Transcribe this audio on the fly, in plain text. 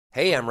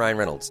Hey, I'm Ryan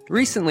Reynolds.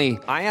 Recently,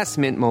 I asked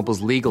Mint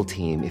Mobile's legal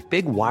team if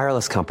big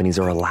wireless companies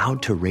are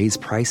allowed to raise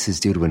prices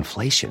due to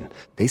inflation.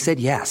 They said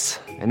yes.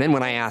 And then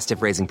when I asked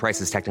if raising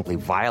prices technically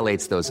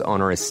violates those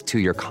onerous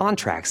two-year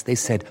contracts, they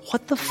said,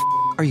 "What the f***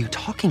 are you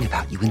talking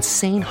about, you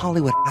insane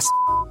Hollywood ass?"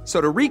 So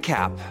to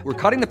recap, we're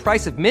cutting the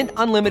price of Mint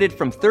Unlimited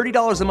from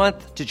 $30 a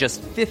month to just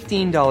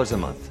 $15 a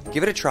month.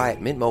 Give it a try at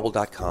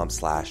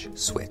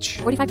mintmobile.com/switch.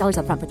 $45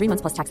 up front for 3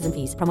 months plus taxes and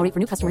fees. Promo rate for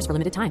new customers for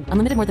limited time.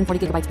 Unlimited more than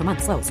 40 gigabytes per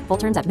month. Slows full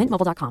terms at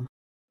mintmobile.com.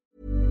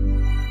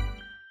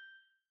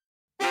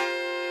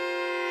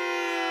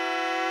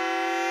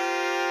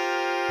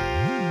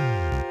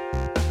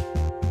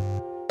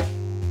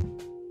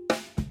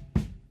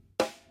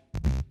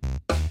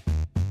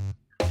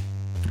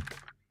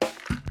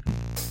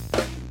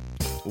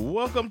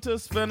 Welcome to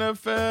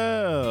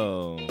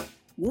SpinFL.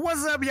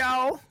 What's up,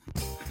 y'all?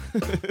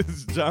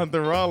 It's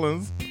Jonathan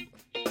Rollins.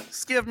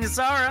 Skip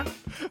Nisara.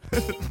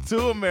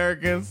 Two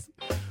Americans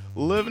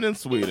living in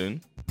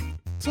Sweden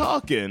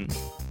talking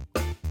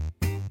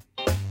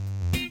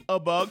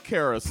about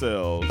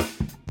carousels.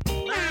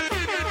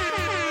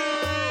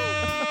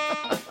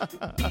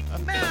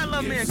 Man, I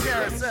love me a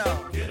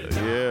carousel.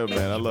 Yeah,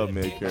 man. I love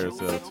me a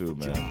carousel too,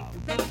 man.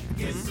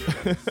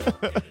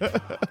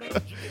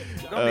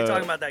 Don't be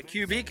talking about that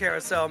QB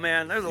carousel,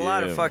 man. There's a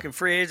lot of fucking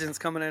free agents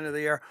coming into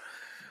the year.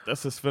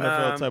 That's a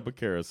SpinFL type of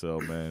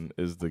carousel, man,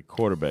 is the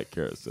quarterback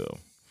carousel.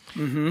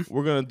 Mm-hmm.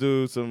 We're going to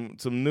do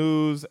some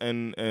news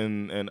and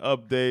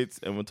updates,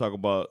 and we'll talk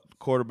about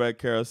quarterback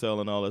carousel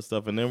and all that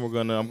stuff. And then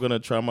I'm going to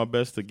try my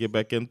best to get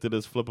back into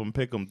this flip 'em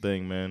pick 'em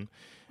thing, man.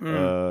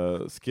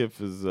 Skip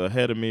is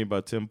ahead of me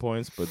by 10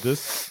 points, but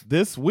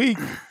this week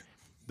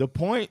the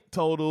point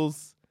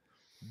totals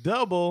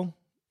double.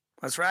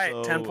 That's right,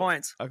 so 10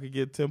 points. I could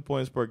get 10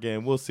 points per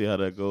game. We'll see how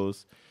that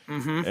goes.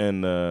 Mm-hmm.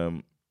 And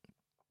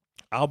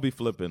I'll be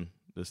flipping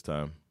this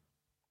time.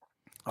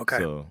 Okay.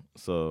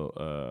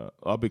 So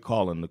I'll be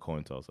calling the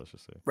coin toss, I should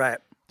say. Right.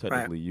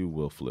 Technically, you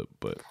will flip,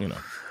 but you know,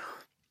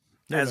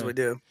 As we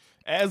do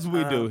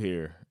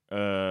here.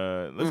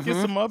 Let's get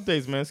some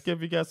updates, man.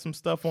 Skip, you got some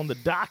stuff on the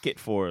docket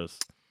for us.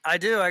 I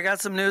do. I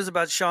got some news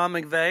about Sean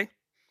McVay.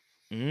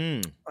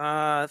 Things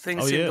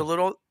seemed a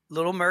little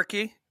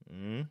murky,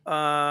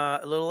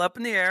 a little up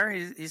in the air.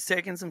 He's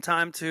taking some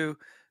time to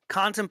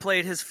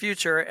contemplate his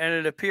future, and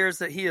it appears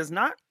that he is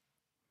not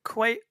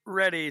quite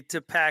ready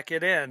to pack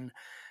it in.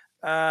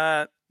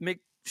 Sean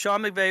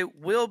McVay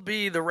will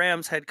be the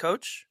Rams head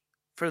coach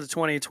for the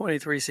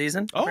 2023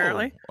 season,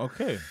 apparently.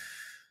 Okay.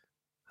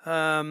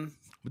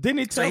 But didn't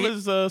he tell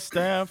his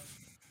staff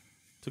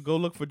to go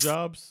look for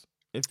jobs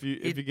if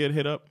you get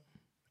hit up?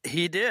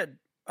 He did.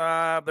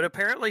 But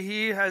apparently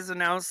he has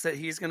announced that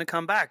he's going to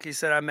come back. He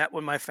said, I met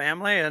with my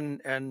family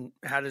and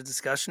had a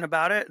discussion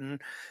about it.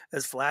 And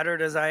as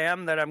flattered as I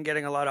am that I'm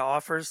getting a lot of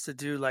offers to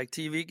do like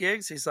TV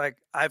gigs, he's like,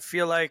 I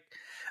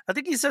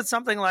think he said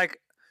something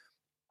like,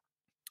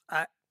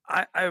 I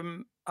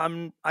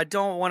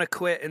don't want to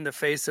quit in the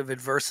face of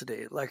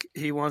adversity. Like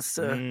he wants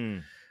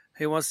to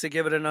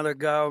give it another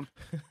go.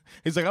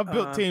 He's like, I've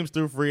built teams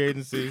through free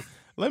agency.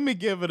 Let me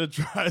give it a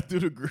try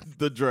through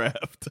the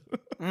draft.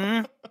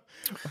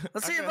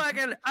 Let's see if I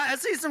can. I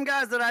see some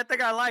guys that I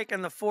think I like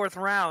in the fourth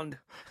round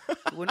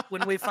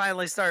when we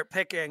finally start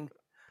picking.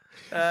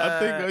 I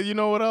think you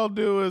know what I'll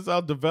do is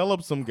I'll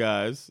develop some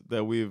guys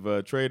that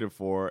we've traded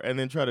for, and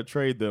then try to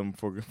trade them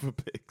for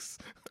picks.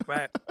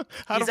 Right?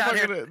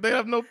 They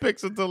have no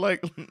picks until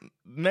like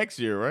next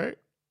year, right?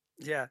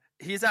 Yeah,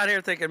 he's out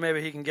here thinking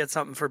maybe he can get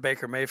something for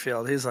Baker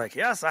Mayfield. He's like,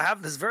 yes, I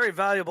have this very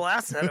valuable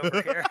asset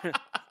over here.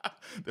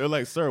 They're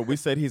like, sir, we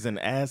said he's an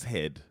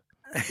asshead.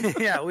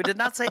 Yeah, we did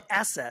not say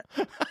asset.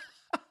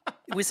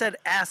 We said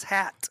ass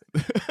hat.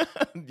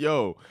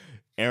 Yo,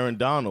 Aaron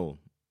Donald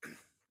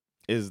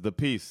is the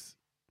piece.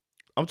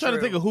 I'm trying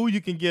to think of who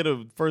you can get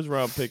a first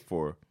round pick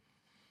for.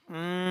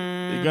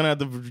 You're gonna have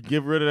to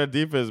get rid of that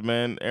defense,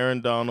 man.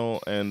 Aaron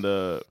Donald and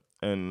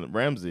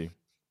Ramsey.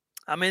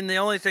 I mean, the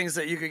only things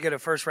that you could get a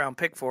first round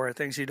pick for are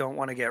things you don't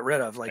want to get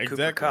rid of, like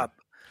Cooper Kupp.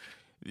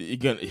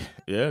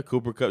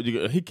 Cooper Kupp.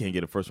 He can't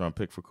get a first round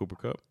pick for Cooper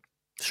Kupp.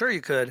 Sure,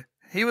 you could.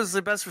 He was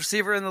the best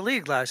receiver in the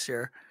league last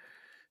year.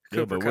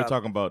 Cooper Kupp. We're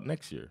talking about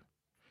next year.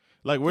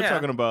 Like we're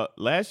talking about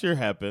last year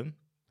happened.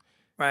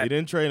 Right. He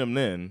didn't trade him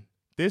then.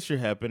 This year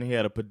happened. He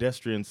had a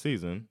pedestrian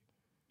season.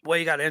 Well,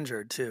 he got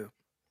injured too.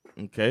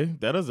 Okay,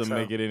 that doesn't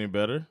make it any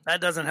better.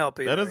 That doesn't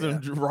help either. That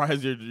doesn't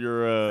rise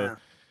your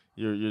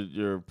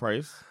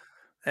price.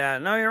 Yeah,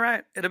 no, you're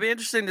right. It'll be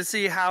interesting to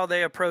see how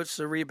they approach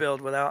the rebuild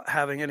without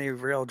having any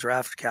real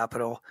draft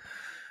capital.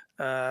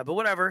 But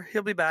whatever,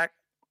 he'll be back.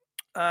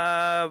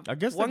 I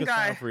guess one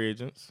guy, free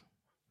agents.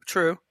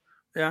 True.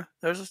 Yeah,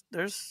 there's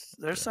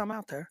some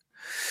out there.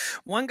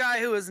 One guy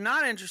who is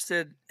not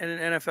interested in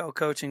an NFL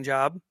coaching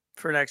job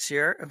for next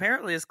year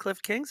apparently is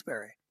Cliff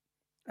Kingsbury.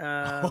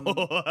 Man.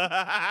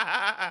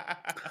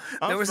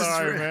 There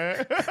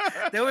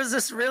was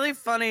this really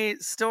funny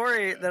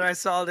story that I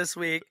saw this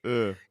week.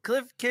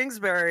 Cliff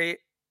Kingsbury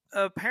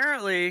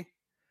apparently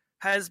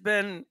has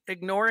been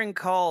ignoring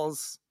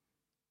calls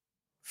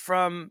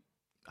from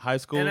high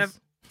schools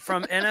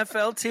from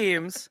NFL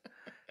teams.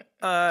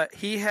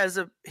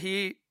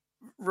 He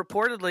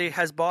reportedly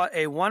has bought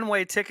a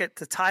one-way ticket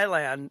to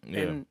Thailand,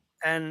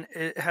 and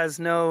it has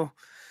no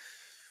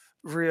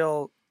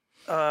real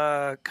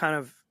kind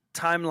of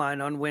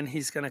timeline on when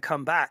he's going to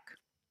come back.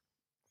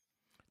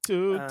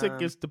 2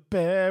 tickets to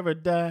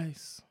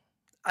paradise.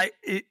 I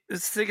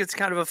think it's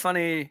kind of a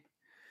funny.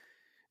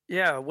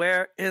 Yeah,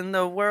 where in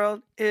the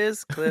world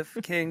is Cliff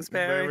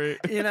Kingsbury?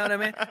 You know what I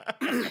mean?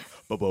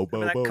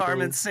 That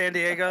Carmen San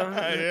Diego. Yeah,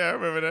 I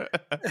remember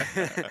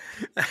that.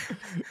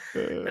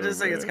 I just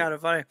think it's kind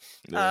of funny.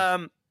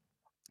 Yeah.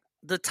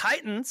 The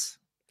Titans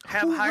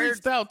have hired.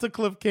 Reached out to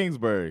Cliff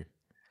Kingsbury.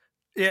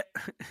 Yeah.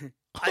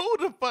 Who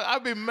the fuck?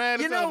 I'd be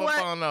mad if I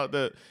found out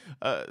that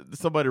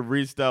somebody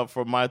reached out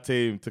for my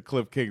team to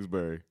Cliff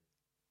Kingsbury.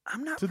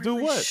 I'm not to really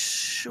do what?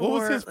 Sure. What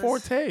was his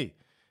forte?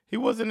 He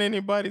wasn't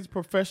anybody's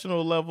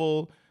professional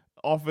level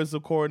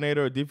offensive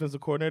coordinator or defensive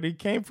coordinator. He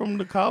came from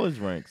the college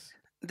ranks.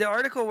 The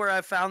article where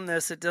I found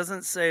this, it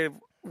doesn't say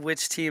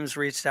which teams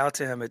reached out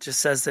to him. It just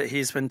says that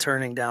he's been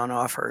turning down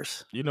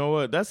offers. You know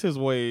what? That's his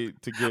way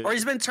to get. Or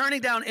he's been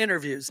turning down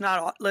interviees.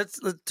 Not let's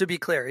to be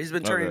clear, he's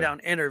been turning down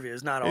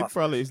interviews, not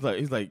offers.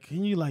 He's like,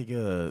 can you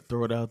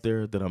throw it out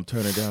there that I'm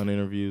turning down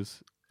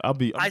interviews? I'm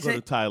going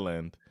to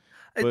Thailand.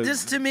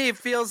 This to me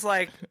feels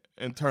like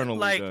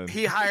internally done.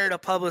 He hired a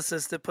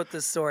publicist to put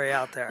this story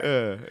out there.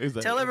 Yeah, he's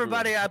like, tell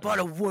everybody I bought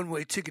a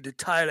one-way ticket to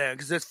Thailand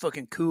because that's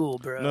fucking cool,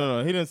 bro.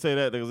 No, he didn't say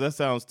that because that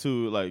sounds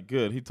too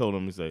good. He told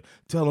him,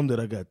 tell him that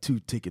I got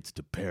 2 tickets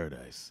to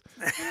paradise.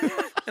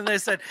 And they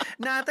said,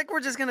 nah, I think we're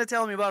just gonna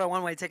tell him you bought a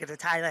one-way ticket to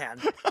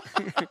Thailand.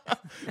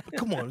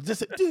 Come on,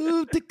 just say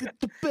 2 tickets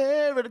to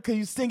paradise. Can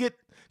you sing it?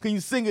 Can you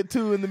sing it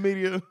too in the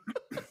media?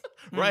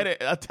 Write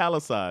it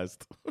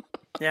italicized.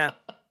 Yeah.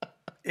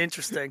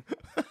 Interesting.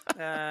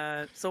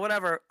 So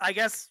whatever. I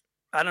guess,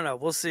 I don't know.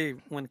 We'll see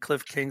when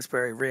Cliff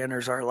Kingsbury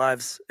re-enters our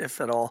lives,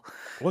 if at all.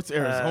 What's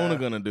Arizona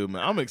going to do,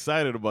 man? I'm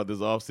excited about this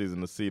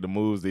offseason to see the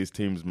moves these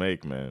teams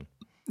make, man.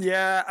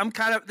 Yeah,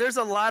 there's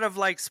a lot of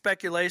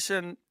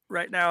speculation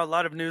right now, a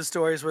lot of news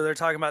stories where they're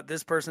talking about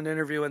this person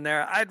interviewing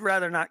there. I'd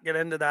rather not get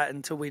into that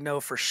until we know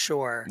for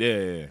sure.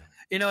 Yeah.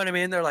 You know what I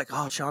mean? They're like,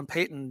 oh, Sean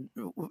Payton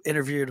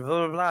interviewed,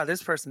 blah, blah, blah,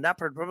 this person, that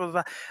person, blah, blah,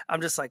 blah. I'm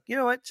just like, you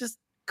know what? Just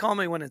call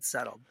me when it's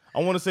settled. I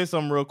want to say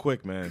something real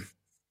quick, man.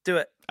 Do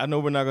it. I know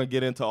we're not going to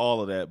get into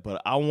all of that,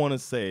 but I want to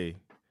say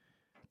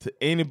to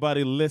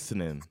anybody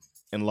listening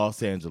in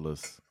Los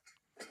Angeles,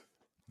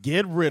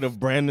 get rid of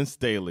Brandon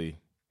Staley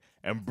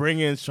and bring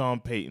in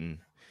Sean Payton.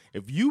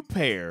 If you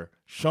pair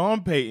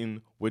Sean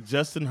Payton with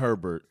Justin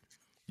Herbert,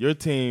 your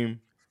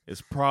team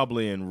is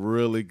probably in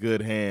really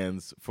good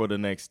hands for the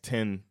next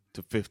 10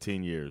 to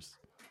 15 years.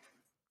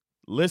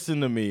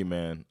 Listen to me,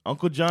 man.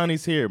 Uncle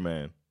Johnny's here,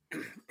 man.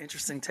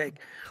 Interesting take.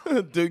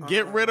 Dude,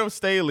 get rid of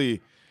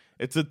Staley.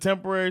 It's a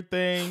temporary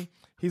thing.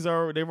 They've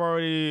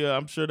already.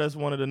 I'm sure that's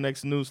one of the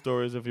next news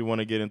stories. If you want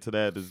to get into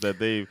that, is that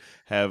they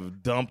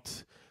have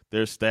dumped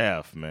their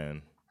staff,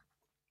 man.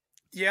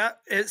 Yeah,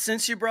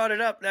 since you brought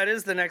it up, that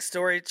is the next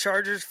story.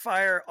 Chargers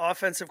fire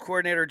offensive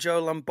coordinator Joe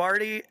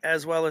Lombardi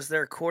as well as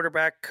their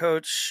quarterback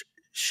coach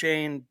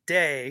Shane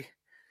Day,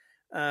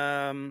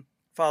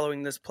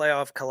 following this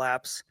playoff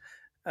collapse.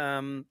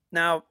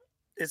 Now,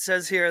 it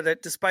says here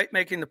that despite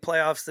making the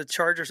playoffs, the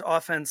Chargers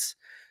offense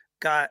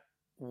got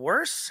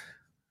worse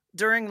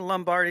during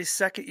Lombardi's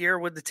second year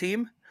with the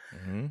team.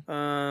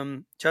 Mm-hmm.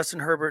 Justin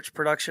Herbert's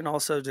production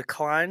also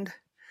declined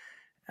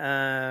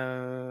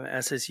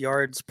as his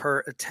yards per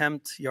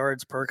attempt,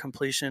 yards per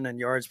completion, and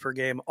yards per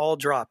game all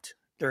dropped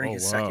during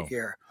his second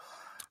year.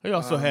 He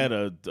also had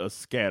a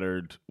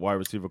scattered wide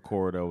receiver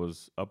core that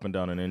was up and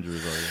down in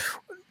injuries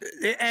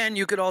already. And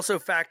you could also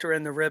factor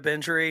in the rib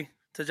injury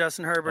to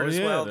Justin Herbert as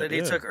well that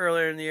he took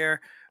earlier in the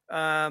year.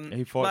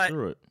 He fought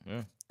through it.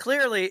 Yeah.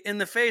 Clearly, in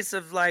the face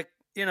of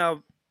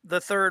the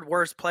third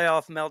worst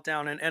playoff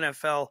meltdown in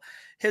NFL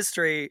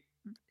history,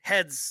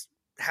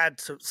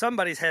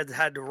 somebody's heads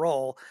had to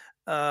roll.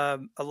 A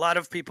lot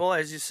of people,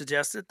 as you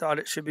suggested, thought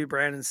it should be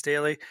Brandon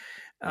Staley.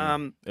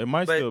 It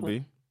might still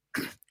be.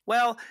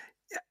 Well,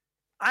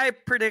 I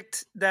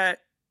predict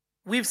that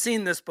we've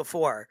seen this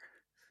before.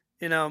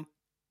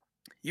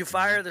 You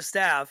fire the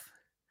staff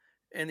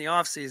in the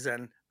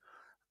offseason,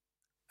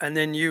 and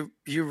then you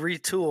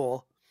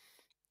retool.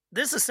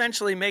 This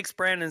essentially makes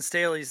Brandon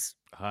Staley's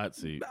hot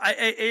seat.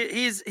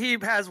 He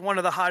has one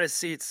of the hottest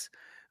seats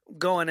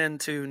going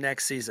into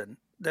next season.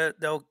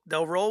 They'll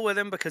roll with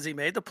him because he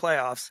made the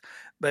playoffs,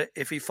 but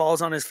if he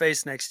falls on his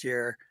face next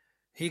year,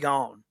 he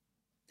gone.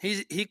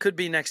 He could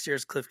be next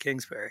year's Cliff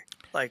Kingsbury,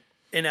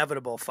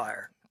 inevitable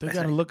fire. They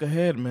got to look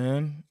ahead,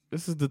 man.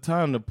 This is the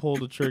time to pull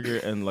the trigger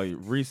and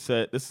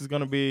reset. This is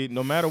going to be,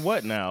 no matter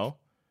what now,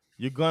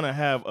 you're going to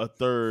have a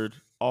third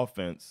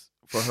offense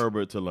for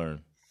Herbert to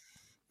learn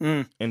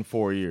in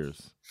 4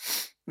 years.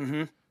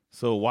 Mm-hmm.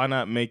 So why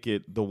not make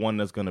it the one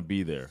that's going to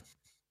be there?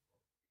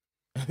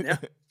 Yeah.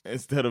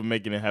 Instead of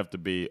making it have to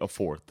be a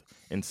fourth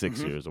in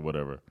 6 years or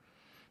whatever.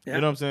 Yeah.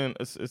 You know what I'm saying?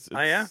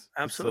 Yeah,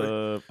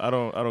 absolutely. I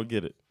don't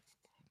get it.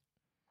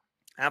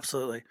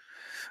 Absolutely.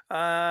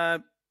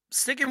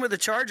 Sticking with the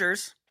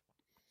Chargers.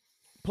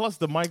 Plus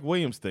the Mike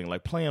Williams thing,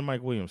 like playing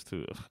Mike Williams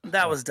too.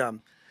 That was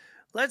dumb.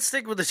 Let's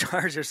stick with the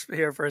Chargers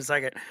here for a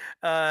second.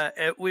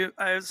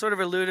 I sort of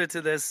alluded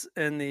to this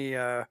in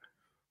the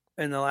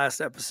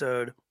last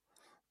episode.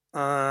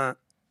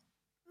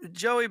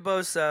 Joey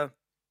Bosa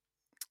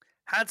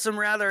had some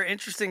rather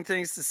interesting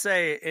things to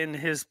say in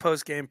his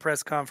post-game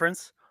press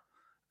conference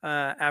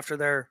after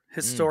their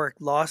historic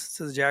loss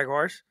to the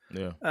Jaguars.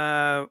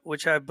 Yeah.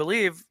 Which I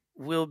believe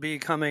will be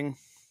coming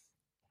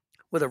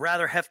with a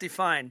rather hefty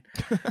fine.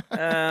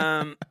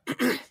 So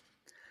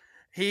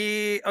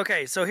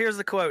here's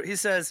the quote. He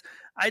says,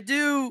 "I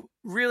do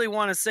really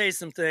want to say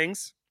some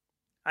things.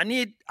 I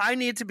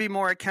need to be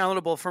more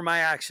accountable for my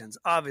actions,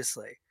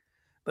 obviously.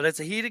 But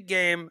it's a heated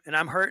game, and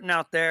I'm hurting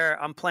out there.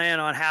 I'm playing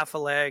on half a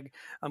leg.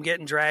 I'm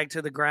getting dragged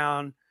to the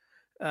ground.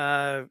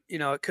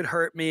 It could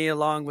hurt me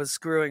along with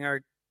screwing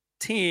our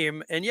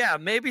team. And yeah,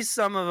 maybe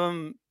some of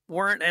them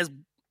weren't as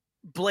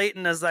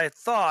blatant as I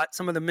thought,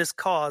 some of the missed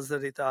calls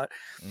that he thought."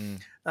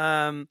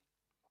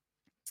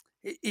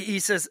 He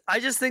says, "I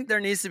just think there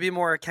needs to be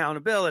more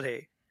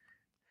accountability."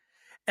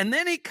 And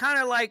then he kind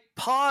of like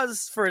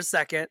paused for a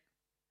second,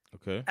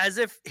 Okay. as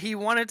if he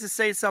wanted to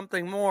say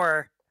something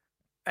more.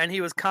 And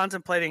he was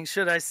contemplating,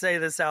 should I say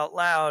this out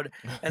loud?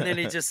 And then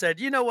he just said,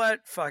 you know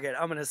what? Fuck it.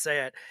 I'm going to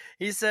say it.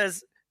 He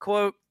says,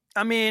 quote,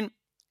 "I mean,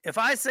 if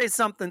I say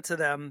something to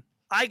them,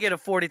 I get a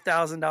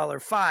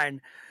 $40,000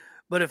 fine.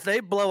 But if they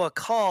blow a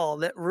call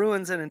that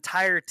ruins an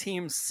entire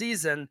team's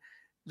season,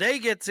 they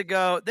get to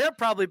go. They're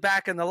probably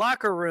back in the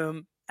locker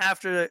room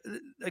after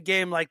a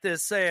game like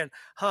this saying,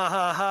 ha,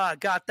 ha, ha,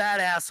 got that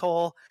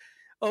asshole.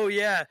 Oh,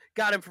 yeah,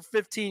 got him for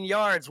 15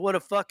 yards. What a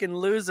fucking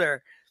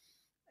loser."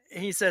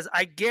 He says,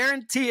 "I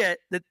guarantee it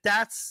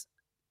that's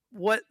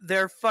what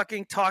they're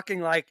fucking talking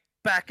like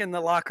back in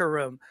the locker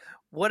room.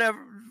 Whatever."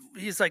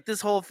 He's like, this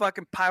whole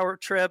fucking power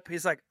trip.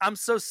 He's like, "I'm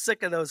so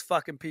sick of those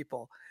fucking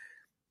people."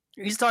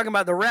 He's talking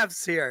about the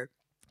refs here.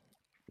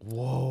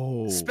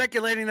 Whoa.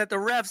 Speculating that the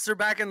refs are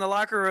back in the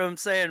locker room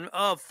saying,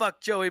 "Oh,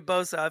 fuck Joey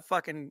Bosa.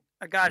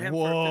 I got him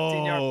for a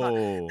 15-yard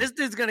fine." This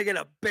dude's going to get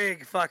a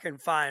big fucking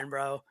fine,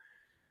 bro.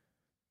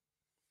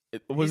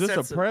 Was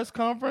this a press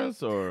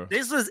conference or?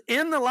 This was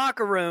in the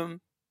locker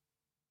room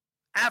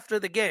after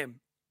the game.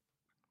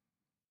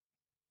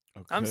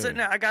 Okay. I'm sitting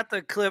there. I got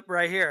the clip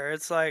right here.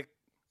 It's like,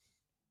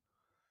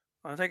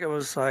 I think it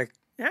was like,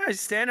 yeah,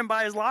 he's standing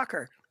by his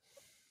locker.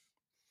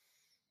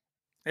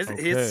 It's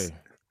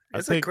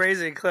a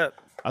crazy clip.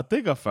 I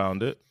think I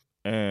found it,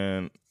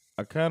 and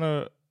I kind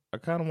of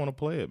want to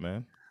play it,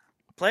 man.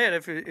 Play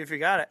it if you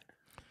got it.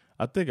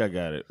 I think I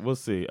got it. We'll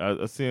see.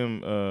 I see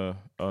him.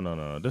 Oh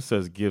no. This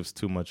says gives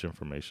too much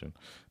information.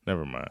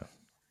 Never mind.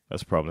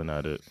 That's probably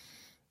not it.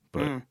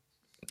 But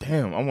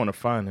damn, I want to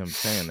find him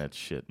saying that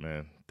shit,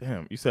 man.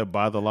 Damn, you said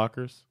by the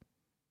lockers.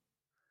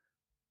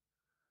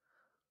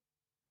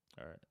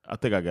 All right, I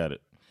think I got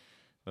it.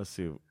 Let's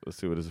see what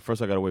it is.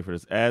 First, I gotta wait for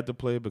this ad to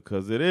play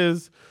because it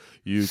is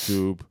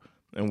YouTube,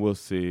 and we'll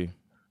see.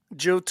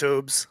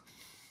 YouTubes.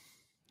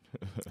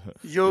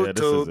 Yeah,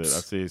 this is it. I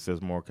see it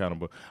says more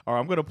accountable. All right,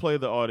 I'm going to play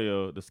the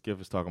audio that Skiff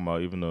is talking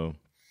about, even though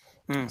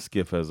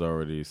Skiff has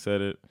already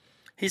said it.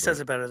 He says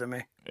it better than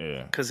me.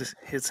 Yeah. Because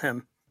it's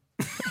him.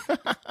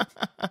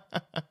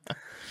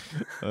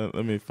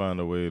 Let me find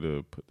a way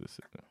to put this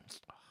in.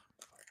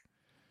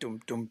 Dum,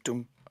 dum,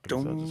 dum,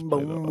 I'll just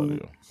play the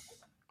audio.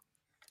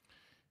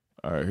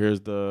 All right, here's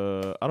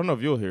the... I don't know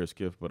if you'll hear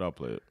Skiff, but I'll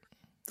play it.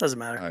 Doesn't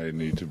matter. I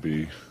need to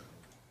be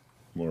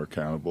more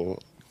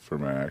accountable for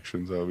my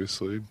actions,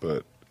 obviously,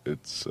 but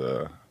it's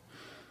I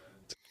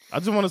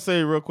just want to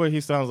say real quick,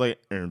 he sounds like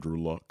Andrew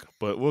Luck,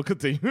 but we'll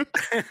continue.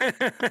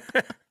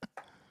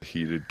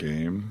 heated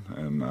game,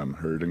 and I'm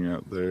hurting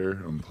out there.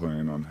 I'm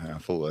playing on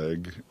half a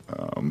leg.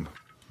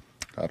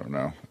 I don't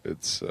know.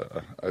 It's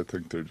I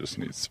think there just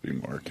needs to be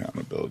more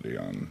accountability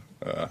on.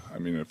 I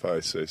mean, if I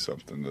say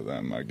something to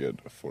them, I get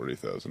a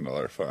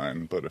 $40,000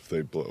 fine. But if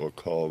they blow a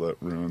call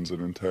that ruins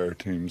an entire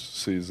team's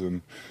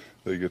season,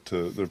 they're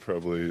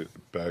probably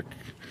back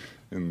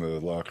in the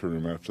locker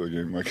room after the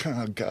game, like,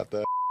 got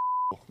that.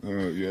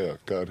 Yeah,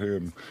 got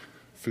him.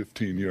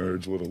 15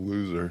 yards. What a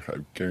loser! I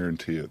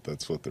guarantee it.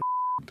 That's what they're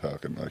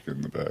talking like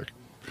in the back.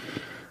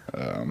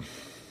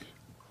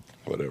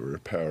 Whatever.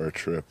 Power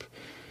trip.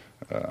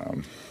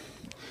 I'm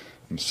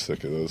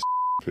sick of those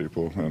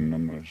people, and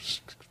I'm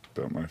just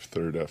about my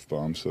third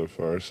F-bomb so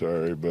far.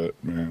 Sorry,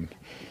 but man,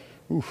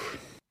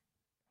 oof.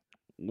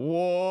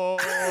 Whoa!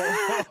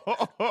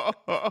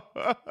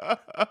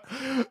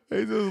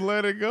 He just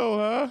let it go,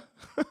 huh?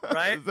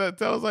 Right? Does that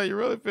tell us how you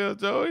really feel,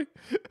 Joey?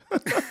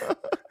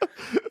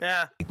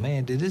 Yeah.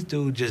 Man, did this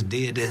dude just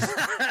did this?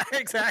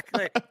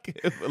 Exactly. I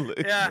can't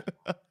believe Yeah.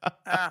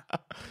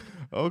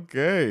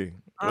 Okay.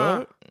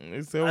 What?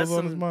 He said what was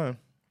on his mind.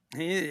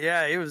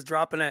 He was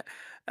dropping it.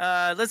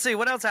 Let's see,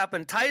 what else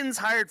happened? Titans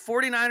hired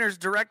 49ers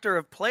director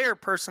of player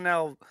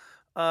personnel,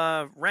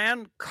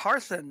 Ran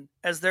Carthon,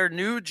 as their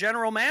new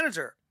general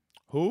manager.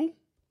 Who?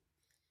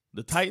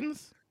 The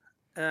Titans?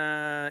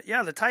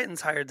 Yeah, the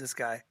Titans hired this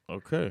guy.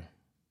 Okay.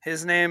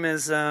 His name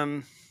is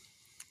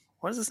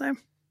what is his name?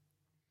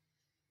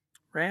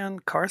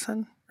 Rand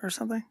Carson or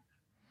something.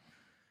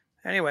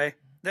 Anyway,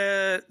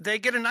 they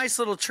get a nice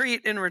little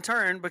treat in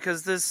return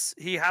because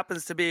he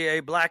happens to be a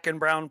black and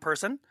brown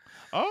person.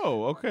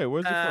 Oh, okay.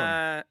 Where's he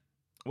from?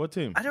 What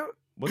team?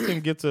 What team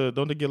gets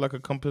don't they get like a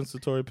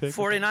compensatory pick?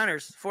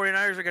 49ers.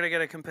 49ers are going to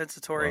get a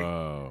compensatory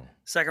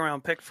second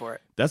round pick for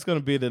it. That's going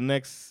to be the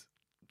next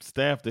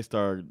staff they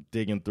start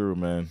digging through,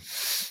 man.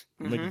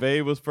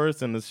 McVay was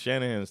first, and it's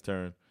Shanahan's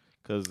turn.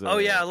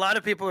 A lot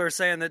of people are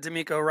saying that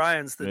DeMeco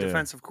Ryans, the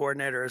defensive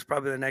coordinator, is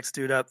probably the next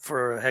dude up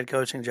for a head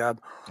coaching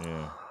job.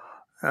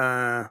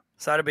 Yeah.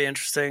 So that'd be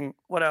interesting.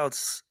 What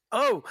else?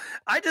 Oh,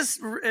 I've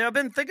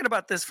been thinking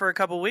about this for a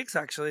couple of weeks,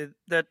 actually,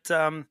 that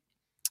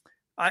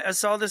I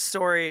saw this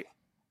story.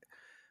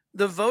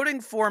 The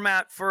voting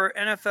format for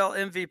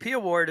NFL MVP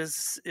award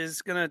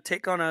is going to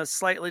take on a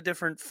slightly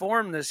different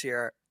form this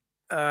year.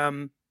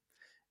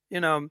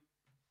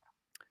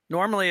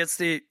 Normally it's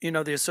the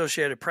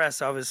Associated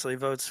Press obviously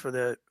votes for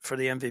the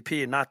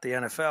MVP, not the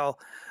NFL.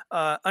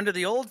 Under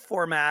the old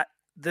format,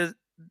 the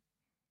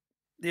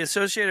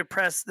Associated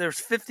Press, there's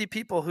 50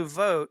 people who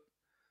vote,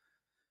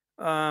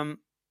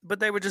 but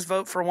they would just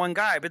vote for one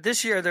guy. But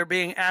this year they're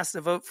being asked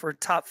to vote for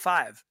top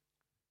 5.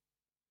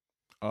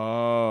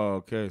 Oh,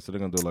 okay. So they're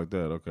gonna do it like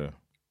that. Okay.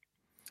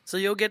 So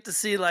you'll get to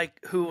see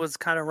like who was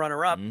kind of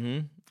runner up.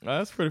 Mm-hmm.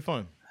 That's pretty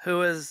fun.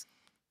 Who is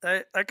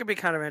that could be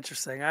kind of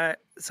interesting.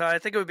 So I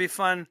think it would be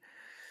fun.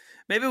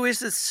 Maybe we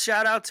should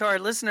shout out to our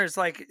listeners,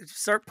 like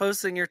start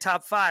posting your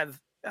top 5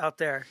 out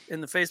there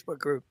in the Facebook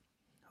group.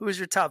 Who is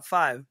your top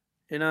 5?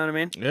 You know what I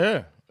mean?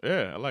 Yeah,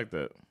 I like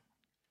that.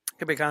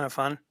 Could be kind of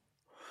fun.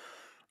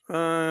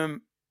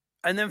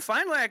 And then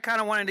finally, I kind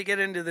of wanted to get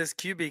into this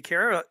QB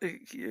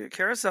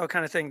carousel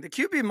kind of thing. The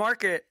QB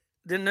market,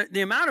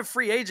 the amount of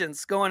free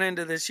agents going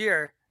into this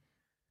year.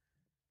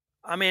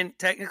 I mean,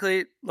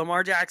 technically,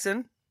 Lamar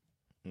Jackson,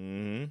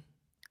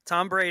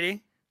 Tom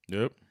Brady,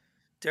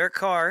 Derek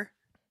Carr,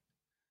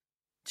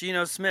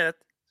 Geno Smith,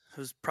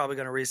 who's probably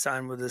going to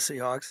re-sign with the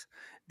Seahawks,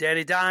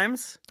 Danny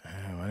Dimes.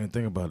 Damn, I didn't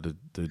think about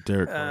the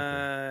Derek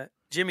Carr.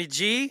 Jimmy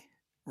G,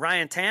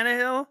 Ryan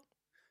Tannehill.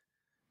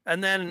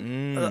 And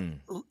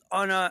then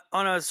on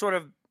a sort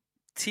of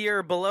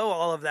tier below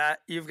all of that,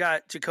 you've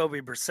got Jacoby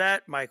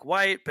Brissett, Mike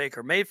White,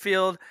 Baker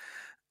Mayfield,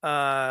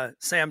 Sam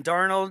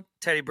Darnold,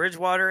 Teddy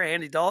Bridgewater,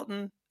 Andy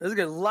Dalton. There's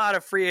a lot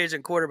of free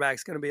agent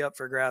quarterbacks going to be up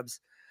for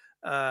grabs.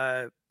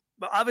 But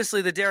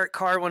obviously the Derek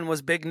Carr one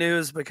was big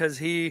news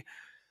because when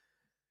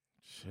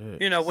Zach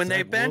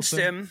they benched Wilson?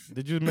 him.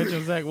 Did you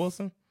mention Zach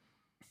Wilson?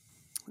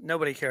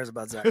 Nobody cares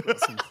about Zach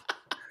Wilson.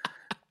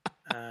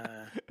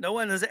 No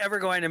one is ever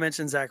going to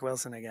mention Zach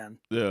Wilson again.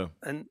 Yeah.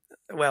 And,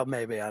 well,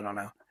 maybe. I don't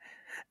know.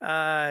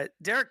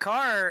 Derek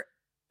Carr,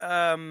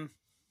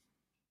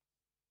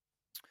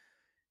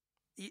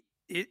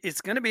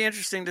 it's going to be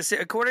interesting to see.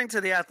 According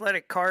to The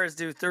Athletic, Carr is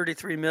due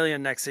 $33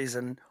 million next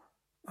season,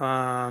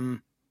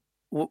 or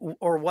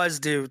was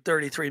due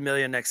 $33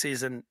 million next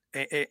season,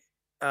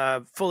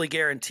 fully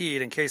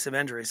guaranteed in case of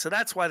injury. So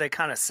that's why they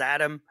kind of sat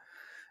him.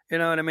 You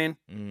know what I mean?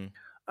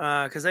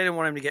 Because they didn't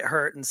want him to get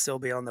hurt and still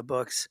be on the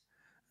books.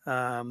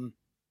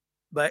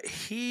 But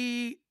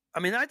I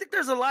think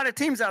there's a lot of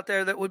teams out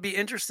there that would be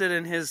interested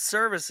in his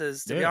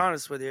services, to be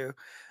honest with you.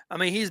 I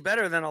mean, he's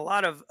better than a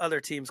lot of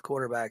other teams'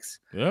 quarterbacks.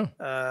 Yeah.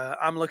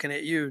 I'm looking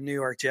at you, New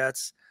York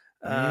Jets.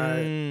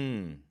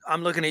 I'm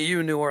looking at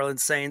you, New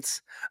Orleans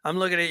Saints. I'm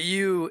looking at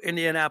you,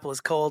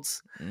 Indianapolis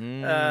Colts.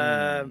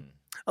 A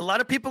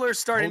lot of people are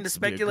starting to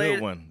speculate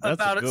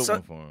about it. That's a good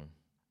one for him.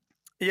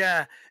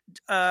 Yeah.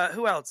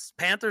 Who else?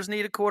 Panthers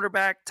need a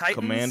quarterback.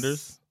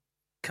 Titans.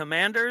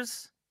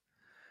 Commanders.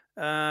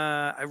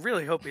 I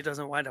really hope he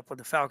doesn't wind up with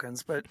the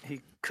Falcons, but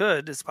he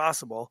could. It's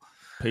possible.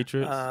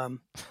 Patriots.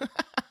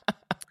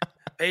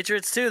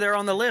 Patriots too. They're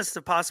on the list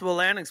of possible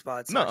landing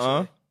spots.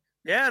 Nuh-uh.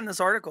 Yeah, in this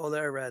article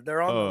that I read,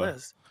 they're on the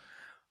list.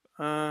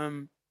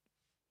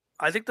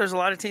 I think there's a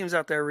lot of teams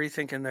out there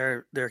rethinking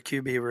their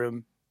QB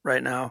room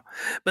right now.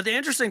 But the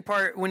interesting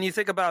part, when you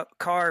think about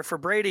Carr for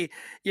Brady,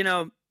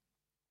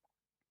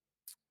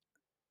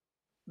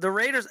 the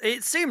Raiders,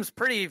 it seems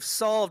pretty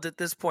solved at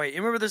this point.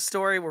 You remember this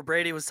story where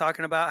Brady was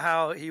talking about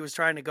how he was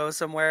trying to go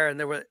somewhere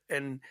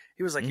and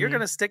he was like, "You're going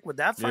to stick with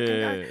that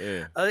fucking guy?"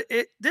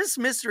 Yeah. This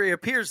mystery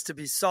appears to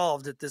be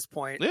solved at this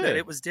point. Yeah. That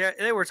it was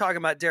they were talking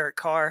about Derek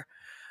Carr,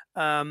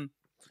 and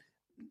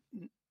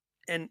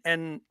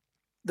the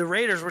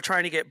Raiders were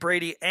trying to get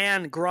Brady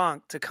and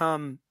Gronk to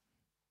come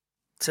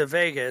to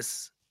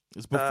Vegas.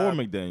 It's before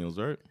McDaniels,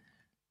 right?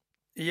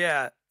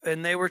 Yeah,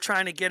 and they were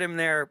trying to get him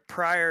there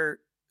prior.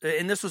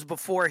 And this was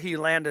before he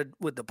landed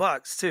with the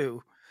Bucs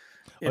too.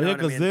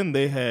 Because then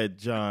they had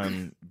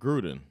John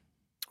Gruden.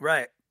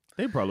 Right.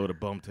 They probably would have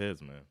bumped heads,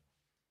 man.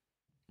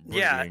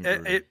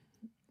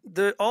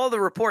 All the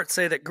reports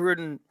say that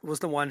Gruden was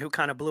the one who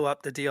kind of blew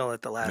up the deal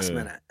at the last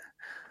minute.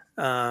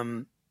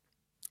 But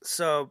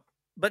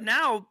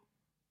now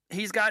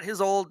he's got his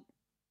old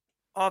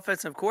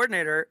offensive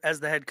coordinator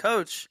as the head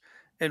coach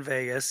in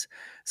Vegas.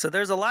 So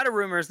there's a lot of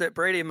rumors that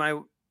Brady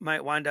might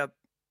wind up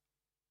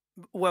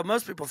well,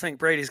 most people think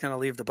Brady's going to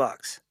leave the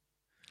Bucs.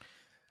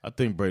 I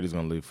think Brady's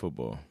going to leave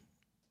football.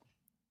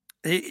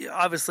 He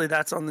obviously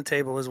that's on the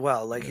table as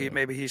well. Like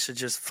maybe he should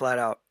just flat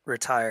out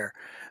retire.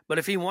 But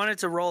if he wanted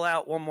to roll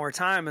out one more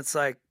time, it's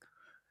like,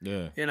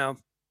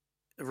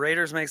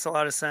 Raiders makes a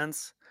lot of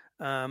sense.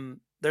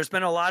 There's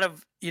been a lot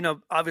of,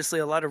 obviously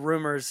a lot of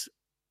rumors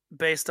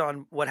based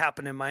on what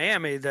happened in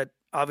Miami that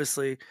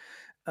obviously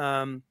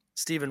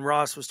Stephen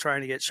Ross was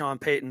trying to get Sean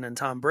Payton and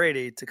Tom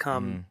Brady to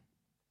come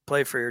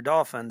play for your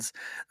Dolphins.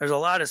 There's a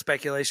lot of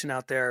speculation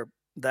out there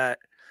that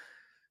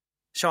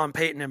Sean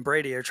Payton and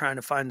Brady are trying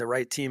to find the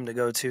right team to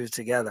go to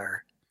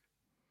together.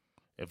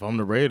 If I'm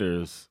the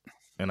Raiders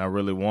and I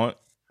really want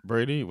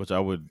Brady, which I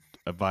would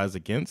advise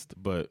against,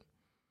 but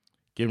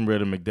getting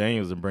rid of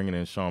McDaniels and bringing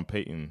in Sean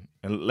Payton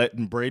and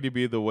letting Brady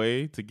be the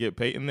way to get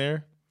Payton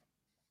there,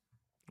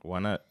 why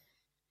not?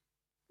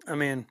 I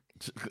mean,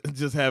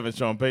 just having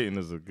Sean Payton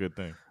is a good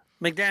thing.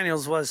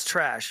 McDaniels was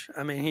trash.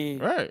 I mean,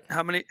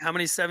 how many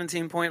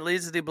 17-point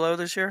leads did he blow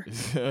this year?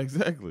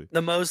 Exactly.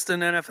 The most in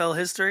NFL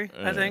history,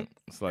 I think,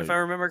 if I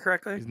remember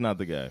correctly. He's not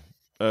the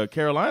guy.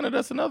 Carolina,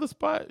 that's another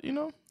spot,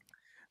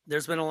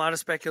 There's been a lot of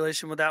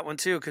speculation with that one,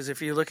 too, because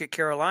if you look at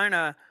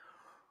Carolina,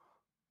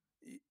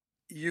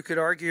 you could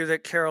argue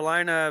that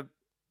Carolina,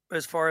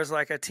 as far as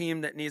like a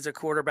team that needs a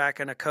quarterback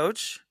and a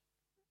coach,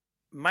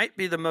 might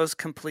be the most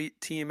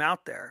complete team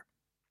out there,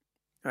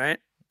 right?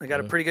 They got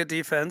a pretty good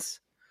defense.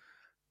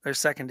 Their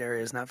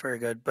secondary is not very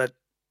good, but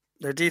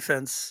their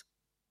defense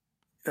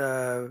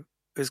is,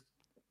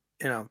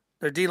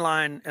 their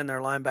D-line and their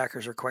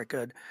linebackers are quite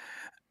good.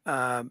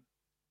 And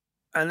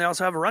they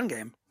also have a run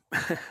game.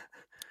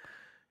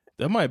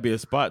 That might be a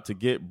spot to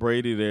get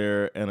Brady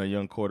there and a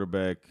young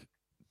quarterback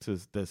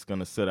that's going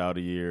to sit out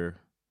a year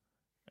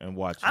and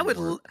watch. I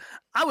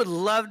would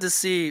love to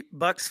see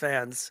Bucs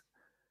fans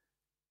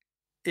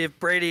if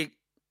Brady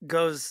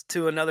goes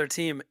to another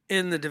team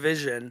in the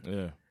division.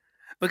 Yeah.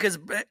 Because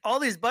all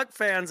these Buck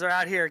fans are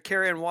out here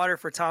carrying water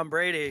for Tom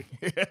Brady.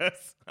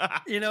 Yes.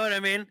 You know what I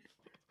mean?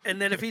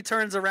 And then if he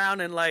turns around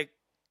and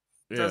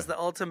does the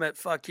ultimate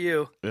fuck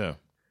you. Yeah.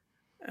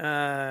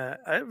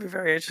 It'd be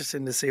very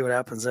interesting to see what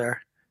happens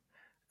there.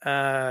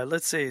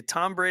 Let's see.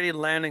 Tom Brady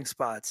landing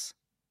spots.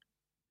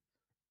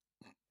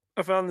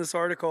 I found this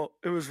article.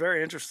 It was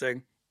very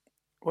interesting.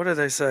 What did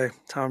they say?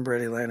 Tom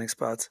Brady landing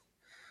spots.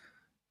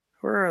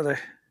 Where are they?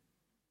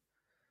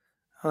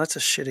 Oh, that's a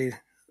shitty...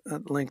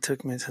 That link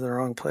took me to the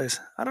wrong place.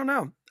 I don't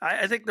know.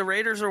 I think the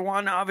Raiders are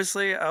one,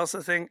 obviously. I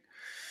also think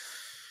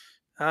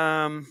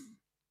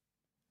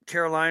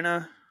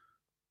Carolina.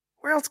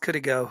 Where else could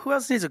he go? Who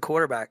else needs a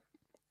quarterback?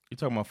 You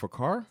talking about for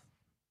Carr?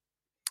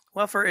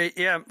 Well,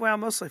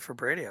 mostly for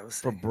Brady, I was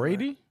thinking. For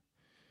Brady?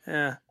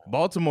 Yeah.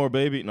 Baltimore,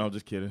 baby. No,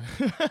 just kidding.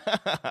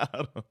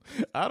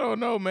 I don't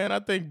know, man. I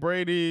think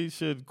Brady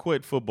should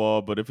quit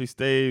football, but if he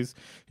stays,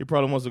 he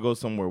probably wants to go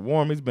somewhere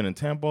warm. He's been in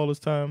Tampa all this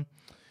time.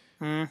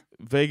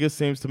 Vegas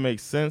seems to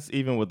make sense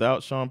even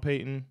without Sean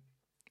Payton.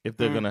 If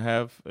they're going to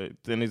have,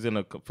 then he's in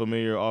a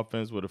familiar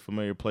offense with a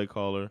familiar play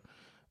caller.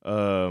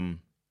 The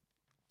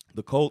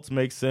Colts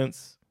make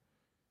sense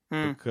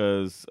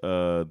because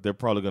they're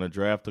probably going to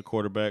draft a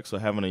quarterback. So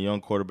having a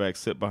young quarterback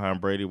sit behind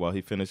Brady while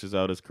he finishes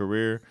out his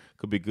career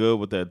could be good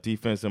with that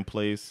defense in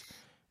place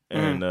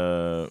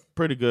and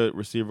pretty good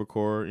receiver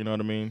core. You know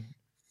what I mean?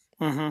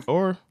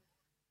 Or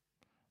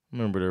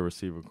remember their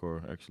receiver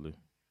core, actually.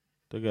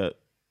 They got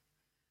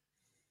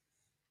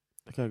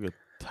a good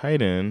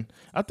tight end.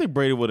 I think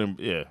Brady wouldn't.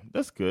 Yeah,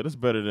 that's good. That's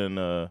better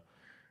than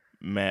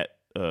Matt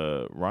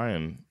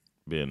Ryan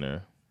being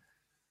there.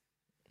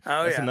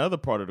 Oh, that's another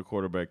part of the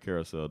quarterback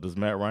carousel. Does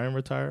Matt Ryan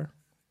retire?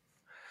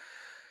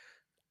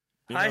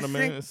 You know what I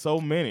mean? It's so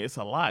many. It's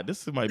a lot.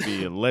 This might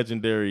be a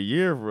legendary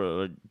year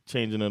for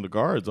changing in the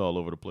guards all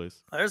over the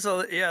place. There's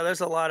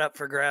a lot up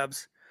for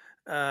grabs.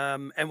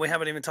 And we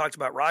haven't even talked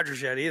about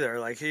Rodgers yet either.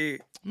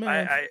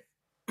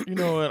 You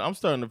know what? I'm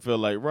starting to feel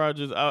like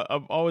Rodgers.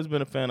 I've always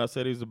been a fan. I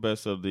said he's the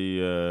best of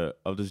the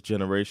of this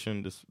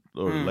generation,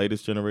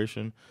 latest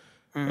generation.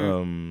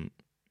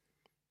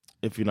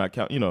 If you're not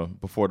counting,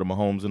 before the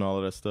Mahomes and all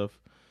of that stuff.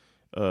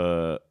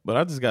 But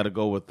I just got to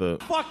go with the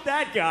fuck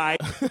that guy.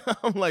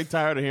 I'm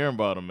tired of hearing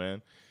about him,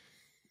 man.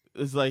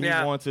 It's like he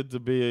wants it to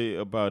be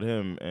about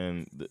him,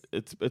 and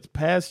it's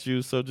past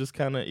you. So just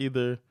kind of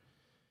either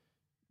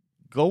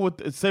go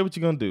with say what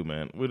you're gonna do,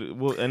 man.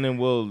 And then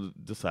we'll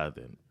decide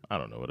then. I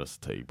don't know what else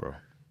to tell you, bro.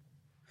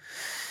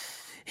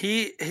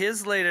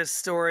 His latest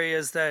story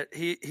is that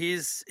he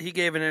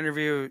gave an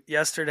interview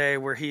yesterday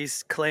where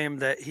he's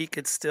claimed that he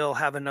could still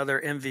have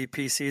another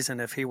MVP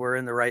season if he were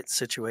in the right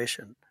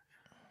situation,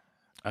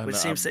 which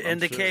seems to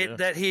indicate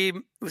that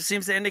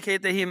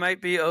he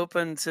might be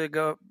open to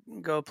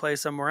go play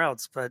somewhere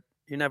else. But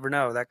you never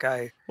know. That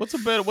guy. What's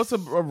a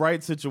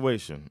right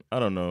situation? I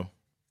don't know.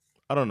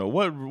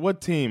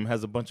 What team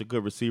has a bunch of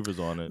good receivers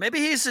on it? Maybe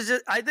he should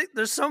just. I think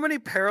there's so many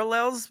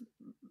parallels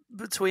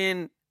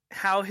between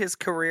how his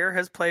career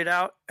has played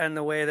out and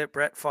the way that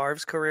Brett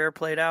Favre's career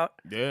played out.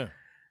 Yeah.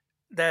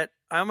 That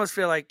I almost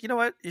feel like, you know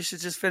what? You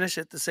should just finish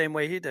it the same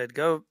way he did.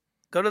 Go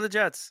to the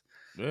Jets.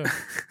 Yeah.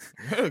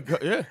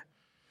 Yeah.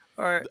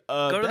 Or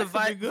go to the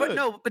Vikings. Vikings.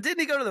 No, but didn't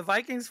he go to the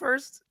Vikings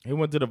first? He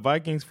went to the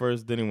Vikings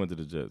first, then he went to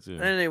the Jets. Yeah.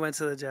 And then he went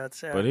to the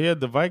Jets. Yeah. But he had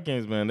the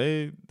Vikings, man.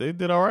 They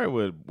did all right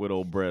with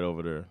old Brett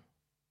over there.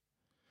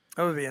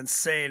 That would be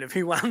insane if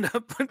he wound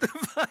up with the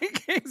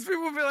Vikings.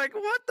 People would be like,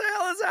 "What the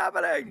hell is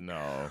happening?"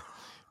 No.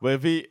 But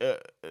if he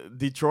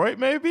Detroit,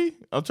 maybe?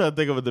 I'm trying to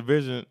think of a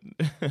division.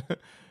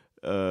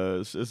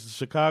 It's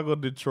Chicago,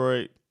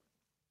 Detroit,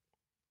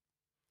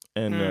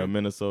 and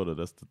Minnesota.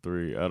 That's the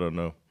three. I don't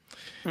know.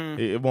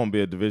 It won't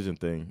be a division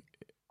thing.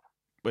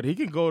 But he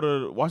can go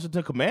to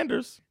Washington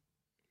Commanders.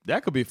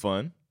 That could be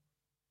fun.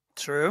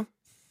 True.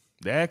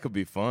 That could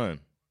be fun.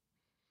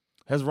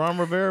 Has Ron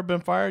Rivera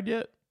been fired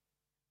yet?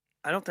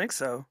 I don't think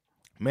so.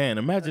 Man,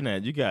 imagine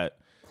that. You got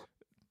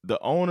the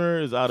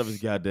owner is out of his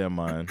goddamn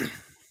mind.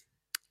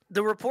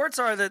 The reports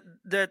are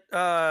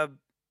that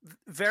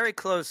very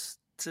close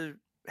to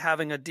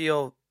having a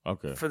deal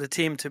for the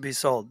team to be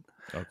sold.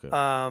 Okay.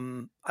 I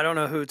don't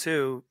know who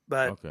to,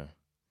 but okay.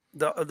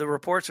 The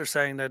reports are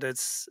saying that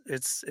it's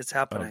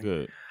happening. Oh,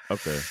 good.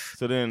 Okay.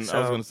 So then I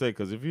was going to say,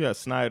 because if you had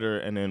Snyder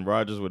and then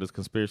Rodgers with his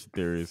conspiracy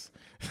theories,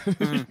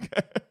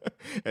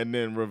 and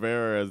then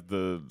Rivera as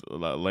the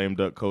lame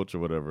duck coach or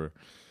whatever,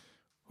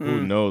 who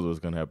knows what's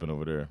going to happen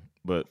over there?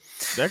 But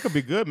that could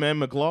be good, man.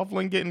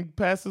 McLaughlin getting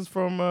passes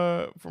from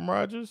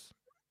Rodgers.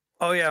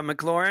 Oh yeah,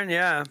 McLaurin.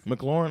 Yeah,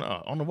 McLaurin.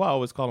 I don't know why I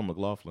always call him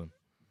McLaughlin.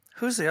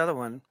 Who's the other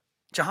one?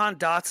 Jahan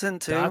Dotson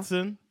too.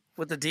 Dotson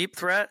with the deep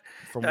threat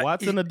from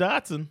Watson to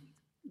Dotson.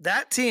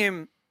 That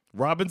team.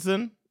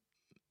 Robinson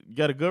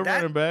got a good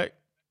running back.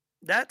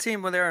 That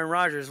team with Aaron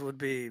Rodgers would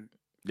be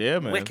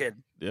man.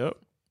 Wicked. Yep.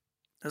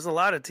 There's a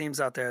lot of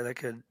teams out there that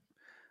could.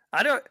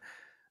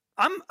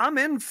 I'm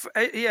in.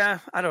 Yeah,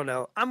 I don't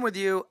know. I'm with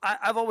you.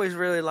 I've always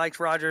really liked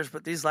Rodgers,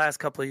 but these last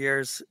couple of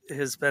years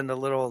has been a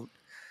little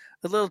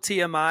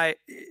TMI.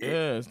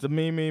 Yeah, it's the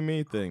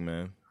me thing,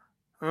 man.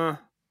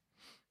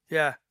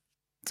 Yeah,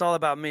 it's all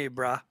about me,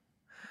 brah.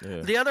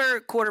 Yeah. The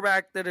other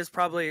quarterback that is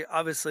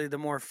obviously the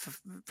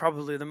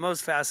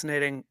most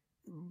fascinating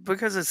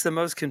because it's the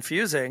most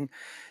confusing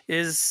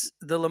is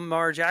the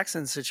Lamar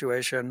Jackson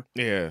situation.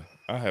 Yeah,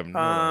 I have no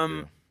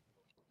idea.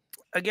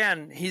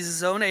 Again, he's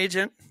his own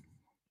agent.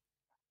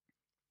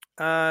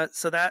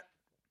 So that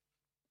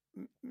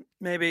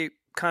maybe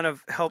kind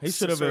of helps. He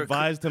should have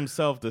advised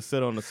himself to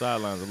sit on the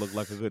sidelines and look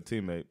like a good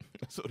teammate.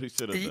 That's what he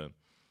should have done.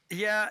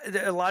 Yeah,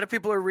 a lot of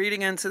people are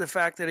reading into the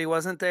fact that he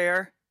wasn't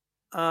there.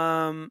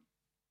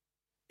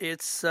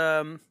 It's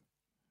I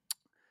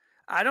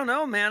don't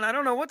know, man. I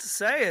don't know what to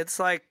say. It's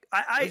like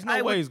there's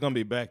no way he's gonna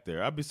be back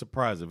there. I'd be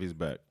surprised if he's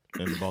back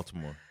in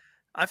Baltimore.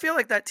 I feel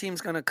like that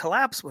team's gonna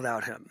collapse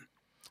without him.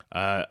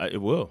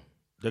 It will.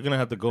 They're gonna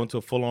have to go into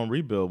a full-on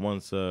rebuild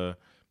once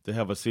they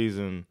have a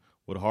season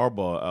with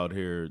Harbaugh out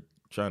here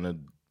trying to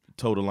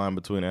toe the line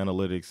between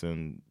analytics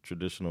and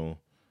traditional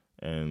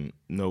and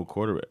no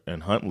quarterback.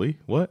 And Huntley,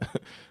 what?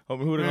 I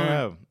mean, who are they gonna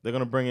have? They're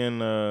gonna bring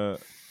in a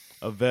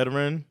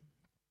veteran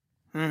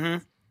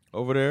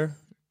over there.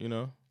 You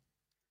know,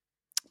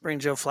 bring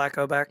Joe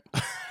Flacco back.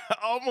 I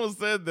almost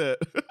said that.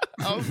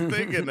 I was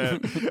thinking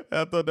that.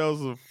 I thought that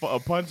was a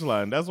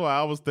punchline. That's why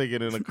I was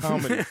thinking in a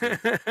comedy.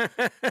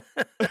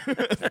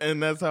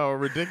 And that's how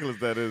ridiculous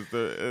that is.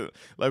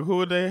 Like, who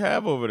would they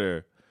have over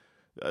there?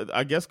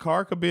 I guess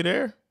Carr could be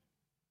there.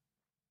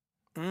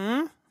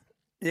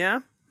 Yeah,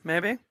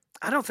 maybe.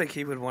 I don't think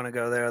he would want to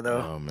go there,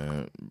 though. Oh,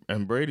 man.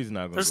 And Brady's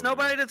not going to There's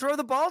nobody to throw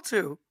the ball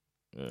to.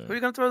 Yeah. Who are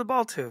you going to throw the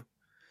ball to?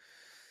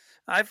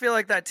 I feel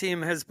like that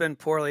team has been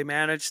poorly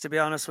managed, to be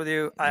honest with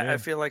you. I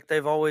feel like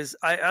they've always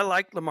 – I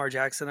like Lamar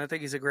Jackson. I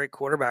think he's a great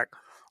quarterback.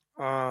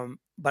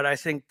 But I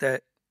think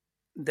that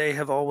they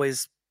have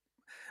always –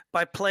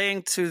 by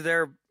playing to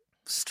their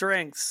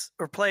strengths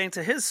or playing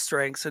to his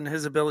strengths and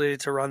his ability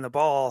to run the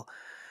ball,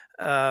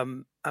 I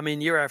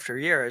mean, year after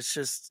year, it's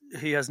just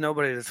he has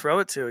nobody to throw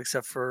it to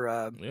except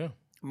for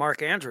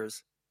Mark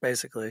Andrews,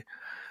 basically.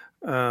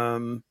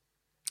 I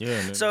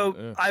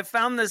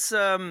found this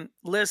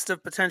list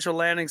of potential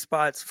landing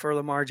spots for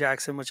Lamar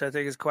Jackson, which I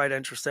think is quite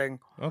interesting.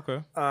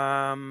 Okay.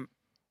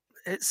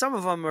 Some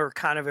of them are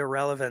kind of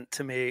irrelevant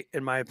to me,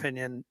 in my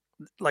opinion.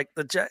 Like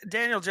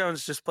Daniel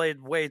Jones just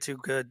played way too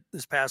good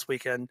this past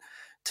weekend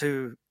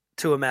to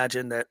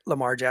imagine that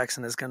Lamar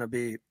Jackson is going to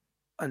be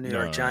a New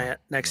York Giant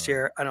next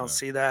year. I don't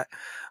see that.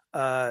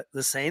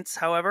 The Saints,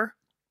 however,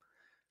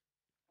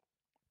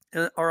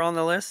 are on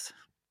the list,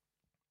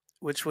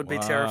 which would be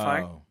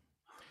terrifying.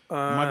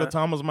 Michael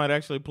Thomas might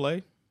actually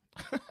play.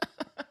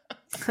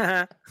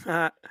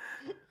 The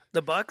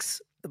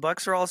Bucks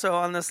are also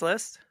on this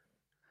list.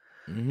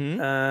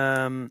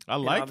 I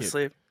like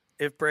obviously,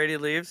 if Brady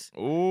leaves.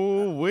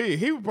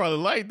 He would probably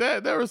like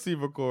that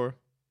receiver core.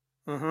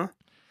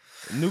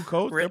 New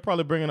coach. They're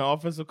probably bringing an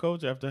offensive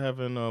coach after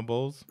having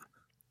Bowles.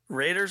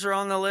 Raiders are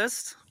on the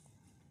list.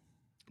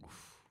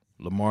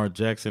 Lamar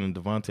Jackson and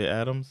Devontae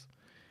Adams.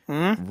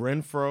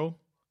 Renfro.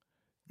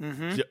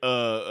 Jacob.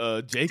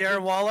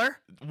 Darren Waller.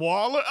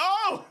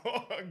 Oh,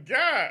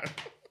 God.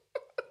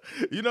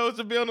 You know what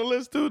should be on the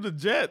list, too? The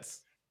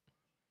Jets.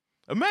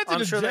 Imagine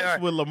the sure they Jets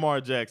are. with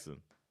Lamar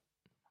Jackson.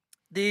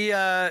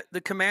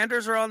 The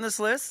Commanders are on this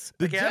list.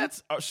 The again.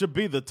 Jets should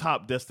be the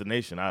top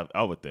destination,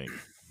 I would think.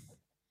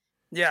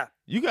 Yeah.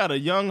 You got a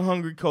young,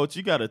 hungry coach.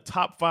 You got a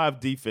top 5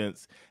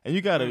 defense, and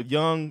you got a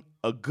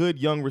good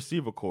young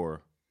receiver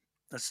core,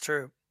 That's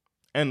true.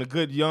 and a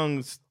good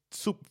young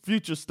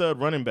future stud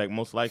running back,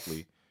 most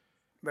likely.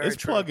 Very It's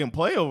true. plug and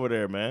play over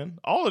there, man.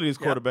 All of these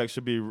quarterbacks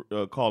should be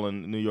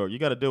calling New York. You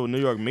got to deal with New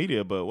York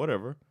media, but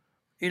whatever.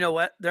 You know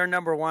what? They're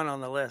number 1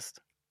 on the list.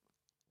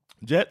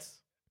 Jets.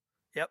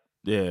 Yep.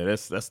 Yeah,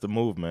 that's the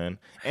move, man.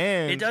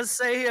 And It does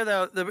say here,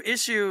 though, the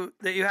issue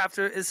that you have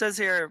to, it says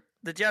here,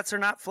 the Jets are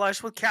not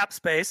flush with cap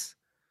space.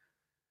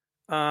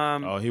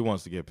 Oh, he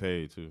wants to get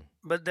paid too.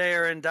 But they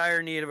are in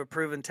dire need of a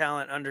proven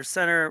talent under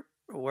center,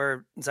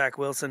 where Zach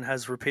Wilson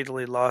has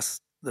repeatedly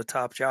lost the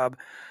top job.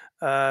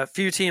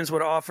 Few teams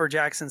would offer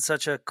Jackson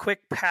such a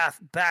quick path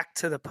back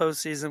to the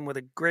postseason with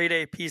a grade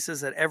A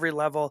pieces at every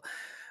level.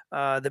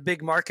 The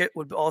big market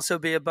would also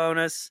be a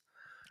bonus.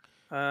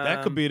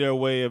 That could be their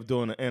way of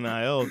doing an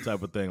NIL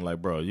type of thing. Like,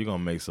 bro, you're going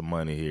to make some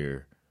money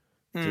here.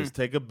 Just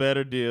take a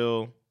better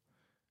deal.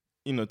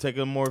 You know, take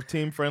a more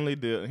team-friendly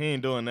deal. He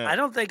ain't doing that. I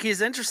don't think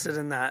he's interested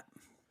in that.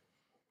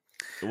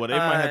 Well, they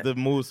might have to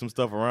move some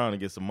stuff around and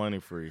get some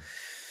money free.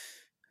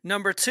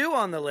 Number 2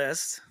 on the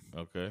list,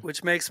 Okay.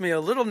 which makes me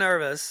a little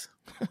nervous,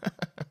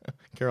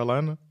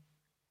 Carolina?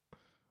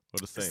 Or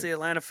the is Saints? the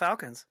Atlanta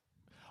Falcons.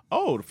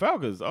 Oh, the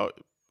Falcons. Oh,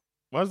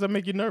 why does that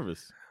make you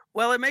nervous?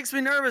 Well, it makes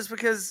me nervous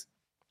because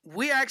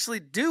we actually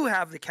do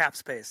have the cap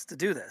space to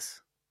do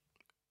this.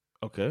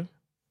 Okay.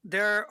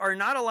 There are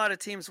not a lot of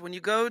teams. When you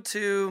go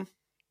to,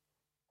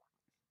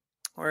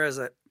 where is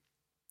it?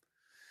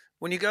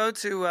 When you go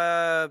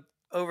to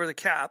over the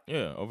cap,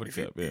 Yeah, over the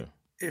cap, yeah.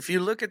 if you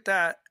look at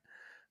that,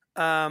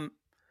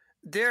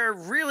 there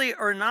really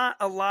are not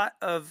a lot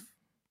of,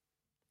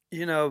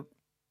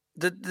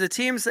 the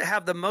teams that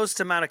have the most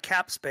amount of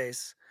cap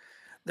space.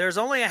 There's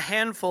only a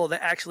handful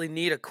that actually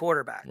need a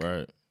quarterback.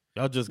 Right.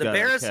 Y'all just The got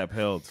Bears- cap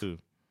held, too.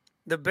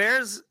 The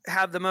Bears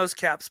have the most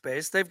cap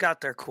space. They've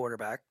got their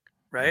quarterback,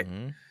 right?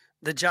 Mhm.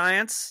 The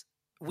Giants,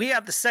 we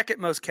have the second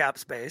most cap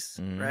space,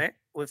 right?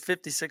 With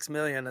 56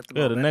 million at the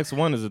Yeah, moment. the next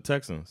one is the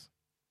Texans.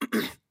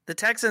 The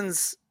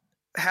Texans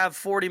have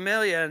 40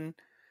 million.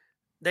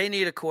 They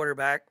need a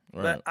quarterback,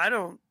 Right.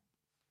 but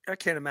I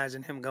can't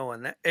imagine him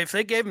going. If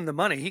they gave him the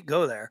money, he'd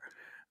go there.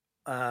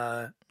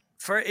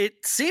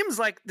 It seems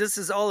like this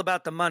is all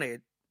about the money,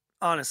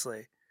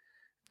 honestly.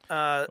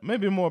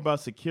 Maybe more about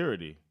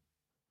security.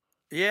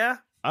 Yeah.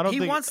 I don't he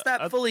think- wants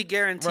that fully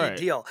guaranteed right.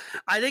 deal.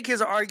 I think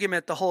his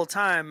argument the whole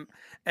time,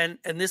 and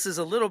this is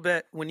a little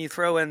bit when you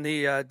throw in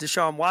the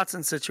Deshaun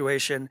Watson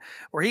situation,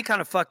 where he kind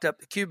of fucked up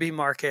the QB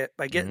market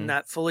by getting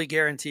that fully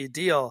guaranteed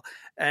deal.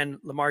 And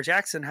Lamar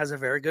Jackson has a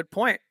very good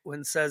point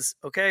when it says,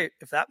 okay,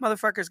 if that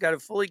motherfucker's got a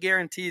fully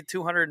guaranteed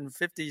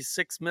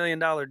 $256 million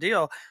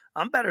deal,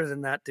 I'm better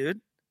than that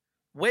dude.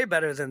 Way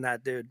better than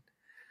that dude.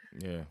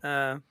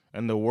 Yeah.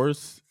 And the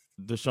worse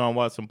Deshaun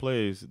Watson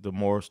plays, the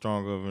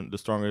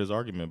stronger his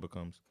argument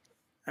becomes.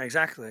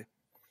 Exactly.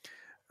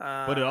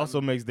 But it also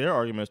makes their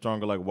argument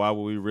stronger. Like, why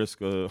would we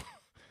risk a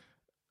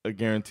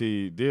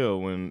guaranteed deal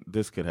when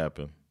this could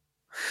happen?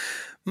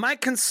 My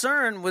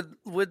concern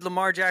with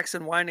Lamar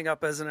Jackson winding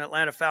up as an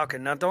Atlanta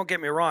Falcon. Now, don't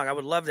get me wrong. I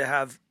would love to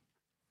have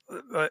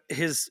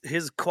his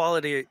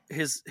quality,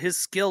 his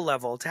skill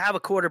level, to have a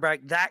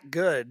quarterback that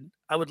good.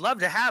 I would love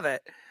to have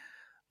it,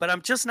 but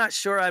I'm just not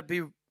sure I'd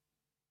be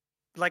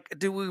like,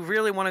 do we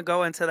really want to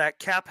go into that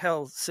cap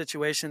hell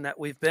situation that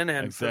we've been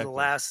in for the Exactly.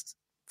 last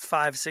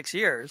 5-6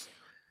 years?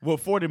 Well,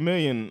 $40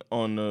 million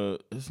on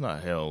it's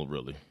not hell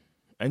really,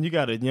 and you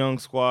got a young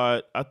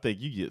squad. I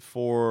think you get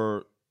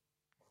 4,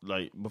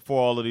 like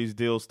before all of these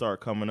deals start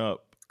coming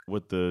up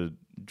with the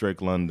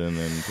Drake London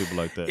and people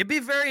like that. It'd be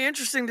very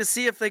interesting to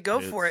see if they go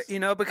for it,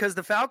 because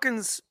the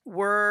Falcons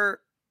were,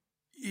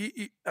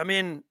 the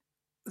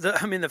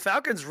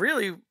Falcons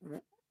really,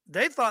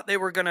 they thought they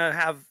were going to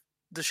have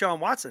Deshaun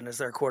Watson as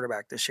their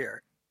quarterback this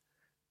year.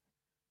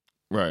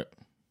 Right.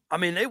 I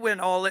mean, they went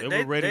all in.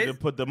 They were ready to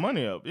put the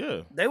money up.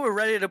 Yeah. They were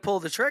ready to pull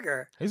the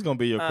trigger. He's gonna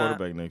be your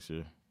quarterback next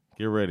year.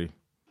 Get ready.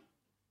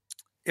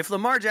 If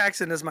Lamar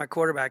Jackson is my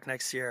quarterback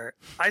next year,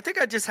 I think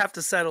I just have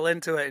to settle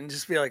into it and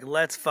just be like,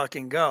 let's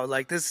fucking go.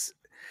 Like this,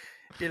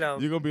 You're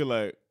gonna be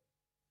like,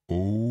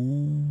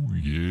 Oh,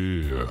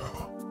 yeah.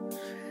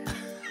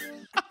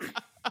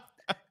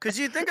 because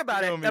you think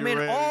about you're it. gonna I be mean,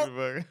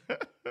 ready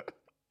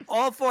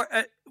all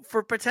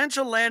for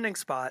potential landing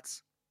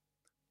spots,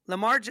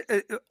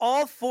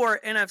 all 4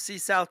 NFC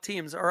South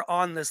teams are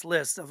on this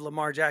list of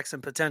Lamar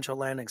Jackson potential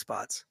landing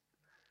spots.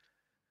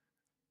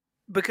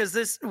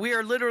 Because we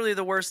are literally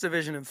the worst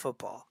division in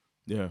football.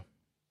 Yeah.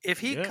 If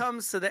he Yeah.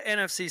 comes to the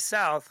NFC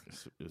South,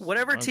 It's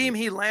whatever minded. team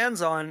he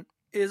lands on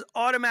is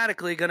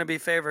automatically going to be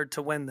favored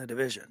to win the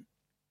division.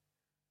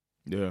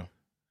 Yeah.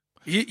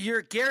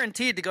 You're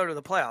guaranteed to go to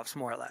the playoffs,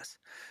 more or less.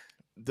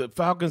 The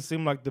Falcons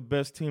seem like the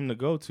best team to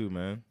go to,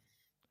 man.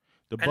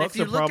 The And if Bucks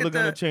you are look probably at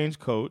going the- to change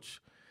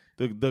coach.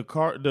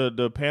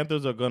 The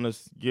Panthers are gonna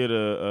get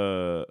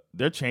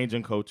they're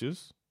changing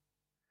coaches,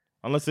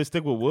 unless they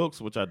stick with Wilkes,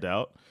 which I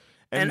doubt.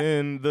 And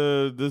then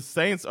the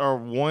Saints are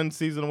one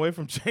season away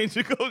from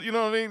changing coach. You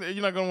know what I mean?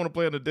 You're not gonna want to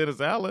play under Dennis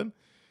Allen.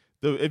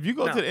 If you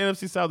go to the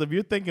NFC South, if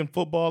you're thinking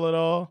football at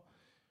all,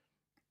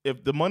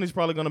 if the money's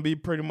probably gonna be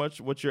pretty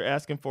much what you're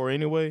asking for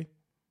anyway,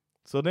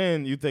 so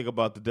then you think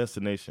about the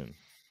destination.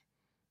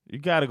 You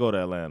got to go to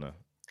Atlanta.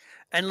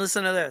 And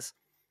listen to this.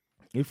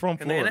 You're from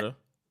Florida.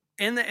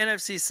 In the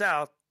NFC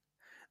South,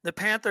 the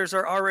Panthers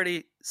are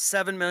already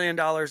 $7 million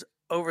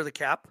over the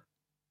cap.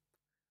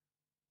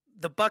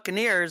 The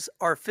Buccaneers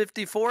are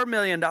 $54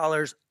 million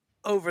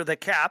over the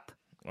cap.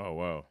 Oh,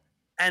 wow.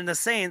 And the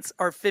Saints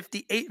are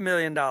 $58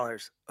 million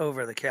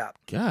over the cap.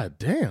 God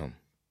damn.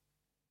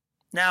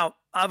 Now,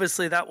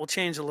 obviously, that will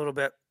change a little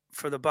bit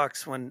for the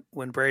Bucs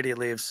when Brady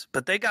leaves,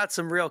 but they got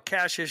some real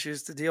cash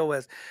issues to deal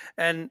with.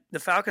 And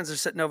the Falcons are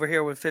sitting over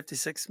here with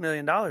 $56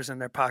 million in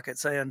their pocket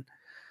saying,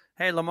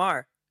 hey,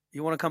 Lamar,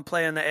 you want to come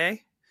play in the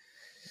A?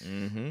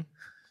 Mm-hmm.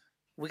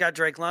 We got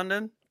Drake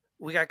London.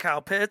 We got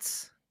Kyle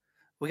Pitts.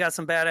 We got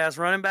some badass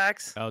running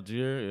backs.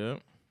 Algier,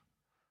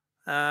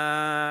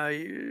 yeah.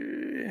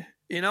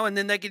 And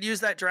then they could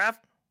use that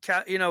draft,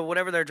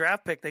 whatever their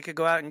draft pick, they could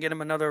go out and get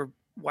him another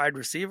wide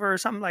receiver or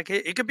something. Like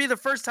it could be the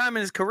first time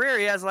in his career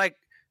he has like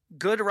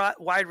good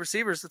wide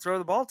receivers to throw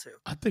the ball to.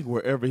 I think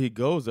wherever he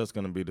goes, that's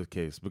going to be the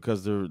case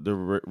because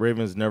the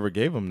Ravens never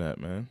gave him that,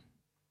 man.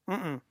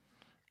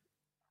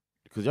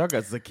 Because y'all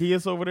got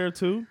Zacchaeus over there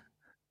too.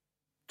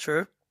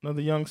 True.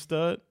 Another young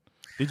stud.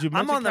 Did you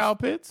mention Kyle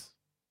Pitts?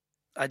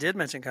 I did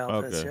mention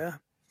Kyle Pitts, yeah.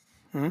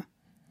 I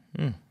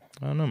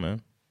don't know,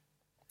 man.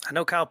 I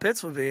know Kyle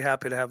Pitts would be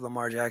happy to have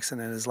Lamar Jackson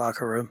in his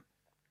locker room.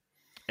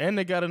 And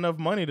they got enough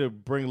money to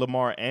bring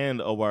Lamar and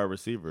a wide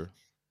receiver.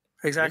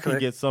 Exactly. They can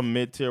get some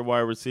mid-tier wide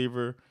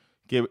receiver,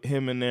 get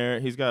him in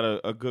there. He's got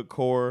a good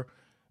core.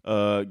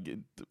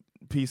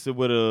 Piece it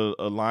with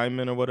a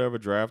lineman or whatever.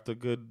 Draft a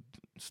good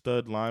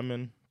stud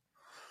lineman.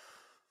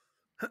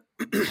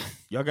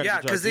 Y'all got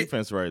to get your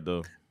defense right,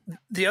 though.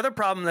 The other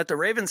problem that the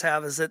Ravens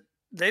have is that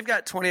they've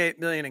got $28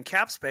 million in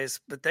cap space,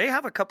 but they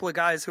have a couple of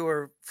guys who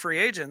are free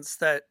agents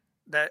that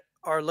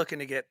are looking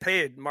to get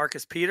paid.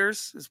 Marcus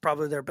Peters is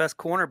probably their best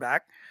cornerback.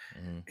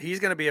 Mm-hmm. He's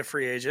going to be a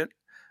free agent.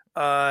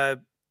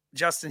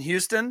 Justin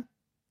Houston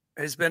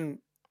has been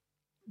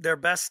their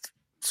best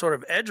sort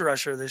of edge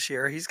rusher this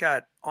year. He's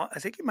got, I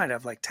think he might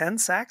have like 10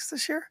 sacks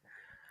this year.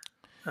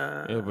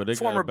 But they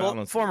former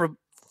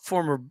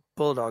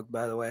Bulldog,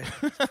 by the way.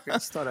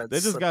 They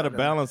just got to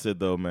balance it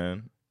though,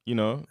 man.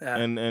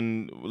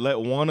 And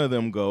let one of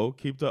them go,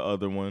 keep the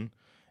other one,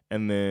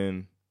 and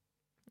then,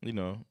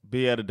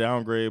 be at a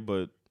downgrade,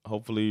 but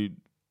hopefully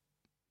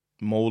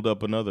mold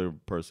up another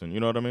person. You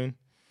know what I mean?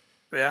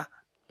 Yeah.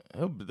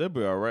 They'll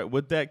be all right.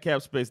 With that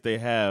cap space they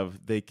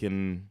have, they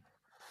can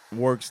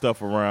work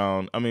stuff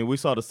around. I mean, we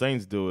saw the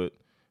Saints do it,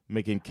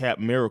 making cap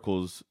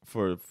miracles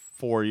for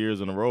 4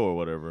 years in a row or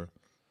whatever.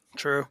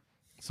 True.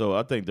 So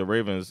I think the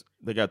Ravens,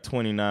 they got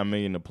 $29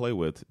 million to play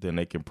with. Then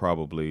they can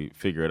probably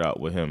figure it out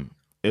with him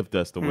if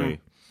that's the way.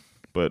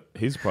 But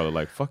he's probably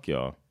like, fuck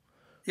y'all.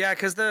 Yeah,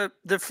 because the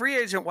free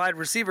agent wide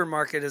receiver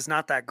market is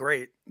not that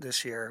great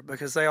this year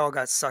because they all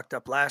got sucked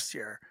up last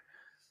year.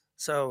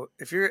 So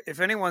if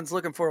anyone's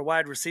looking for a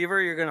wide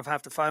receiver, you're going to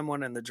have to find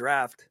one in the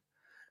draft.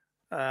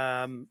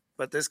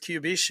 But this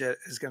QB shit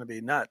is going to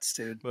be nuts,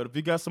 dude. But if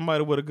you got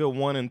somebody with a good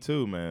 1 and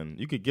 2, man,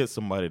 you could get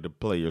somebody to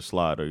play your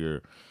slot or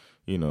your,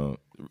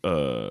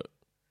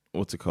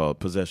 what's it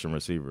called, possession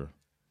receiver.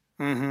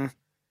 Mm-hmm.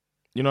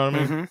 You know what I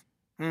mean?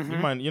 Mm-hmm.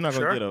 Mm-hmm. You're not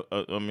going to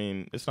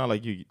get it's not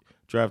like you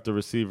draft a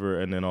receiver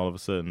and then all of a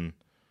sudden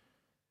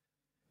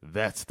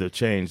that's the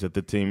change that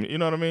the team, you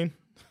know what I mean?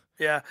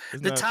 Yeah.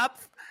 The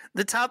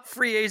top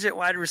free agent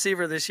wide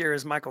receiver this year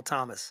is Michael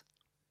Thomas.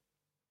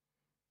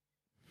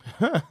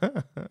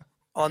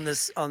 on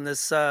this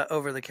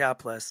over the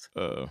cap list.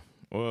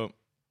 Well,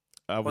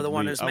 or the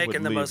one who's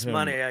making the most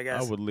money, I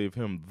guess. I would leave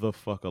him the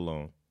fuck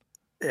alone.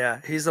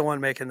 Yeah, he's the one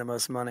making the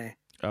most money.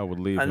 I would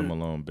leave him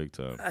alone big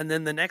time. And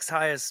then the next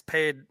highest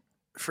paid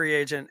free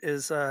agent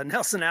is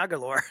Nelson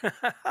Aguilar.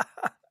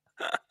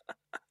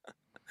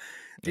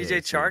 DJ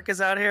Chark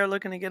is out here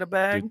looking to get a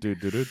bag.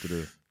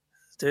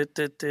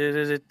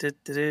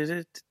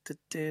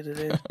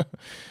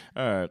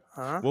 All right.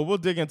 Well, we'll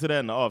dig into that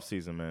in the off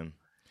season, man.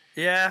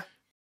 Yeah.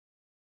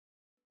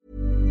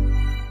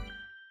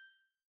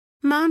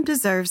 Mom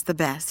deserves the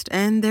best,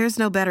 and there's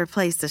no better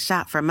place to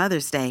shop for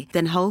Mother's Day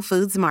than Whole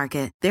Foods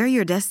Market. They're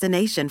your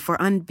destination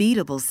for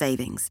unbeatable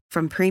savings,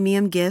 from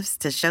premium gifts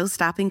to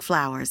show-stopping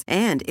flowers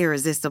and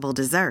irresistible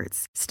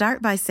desserts.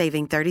 Start by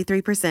saving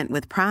 33%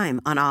 with Prime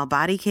on all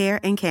body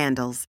care and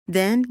candles.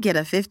 Then get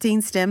a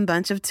 15-stem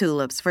bunch of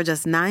tulips for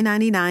just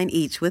 $9.99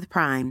 each with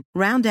Prime.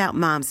 Round out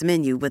Mom's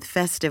menu with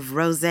festive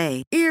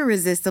rosé,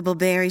 irresistible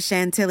berry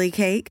chantilly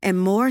cake,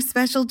 and more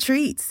special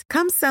treats.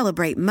 Come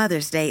celebrate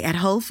Mother's Day at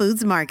Whole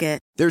Foods Market.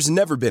 There's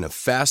never been a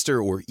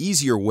faster or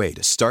easier way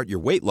to start your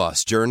weight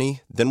loss journey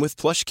than with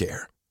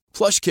PlushCare.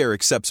 PlushCare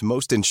accepts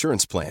most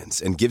insurance plans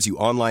and gives you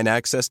online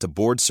access to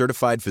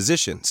board-certified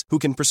physicians who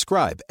can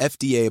prescribe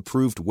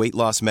FDA-approved weight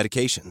loss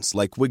medications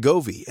like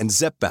Wegovy and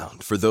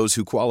Zepbound for those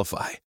who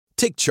qualify.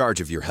 Take charge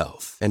of your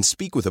health and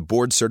speak with a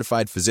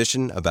board-certified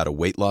physician about a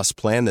weight loss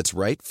plan that's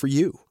right for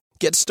you.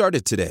 Get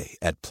started today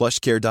at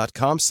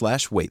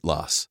plushcare.com/weight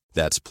loss.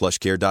 That's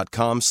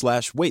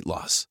plushcare.com/weight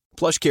loss.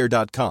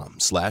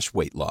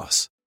 plushcare.com/weight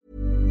loss.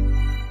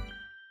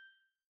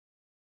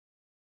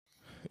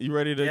 You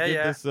ready to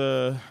get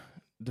this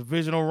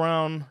divisional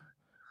round,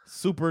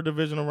 super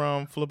divisional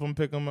round, flip 'em,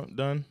 pick 'em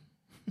done?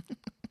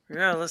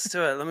 Yeah, let's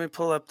do it. Let me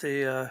pull up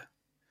the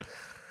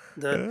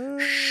schedule.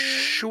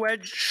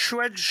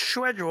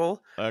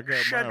 I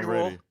got mine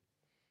ready.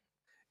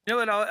 You know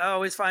what I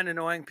always find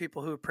annoying?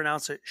 People who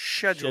pronounce it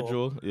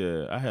schedule.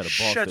 Yeah, I had a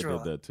boss that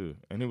did that too.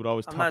 And he would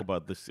always talk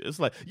about this. It's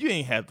like, you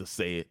ain't have to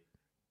say it.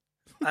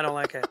 I don't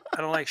like it.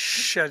 I don't like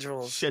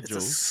schedules. Schedule.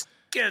 It's a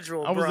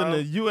schedule, I was bro. in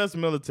the U.S.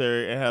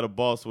 military and had a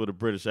boss with a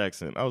British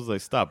accent. I was like,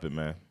 stop it,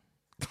 man.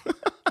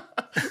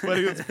 But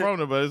he was from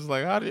there, but it's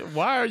like,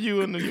 why are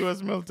you in the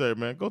U.S. military,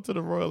 man? Go to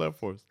the Royal Air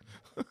Force.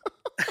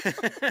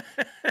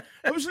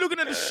 I was looking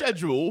at the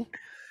schedule.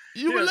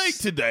 You were late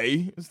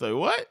today. It's like,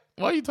 what?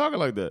 Why are you talking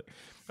like that?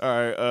 All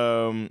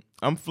right,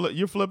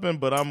 you're flipping,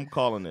 but I'm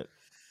calling it.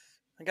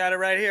 I got it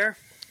right here.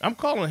 I'm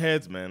calling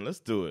heads, man. Let's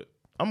do it.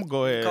 I'm going to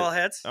go ahead. Call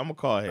heads? I'm going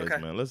to call heads,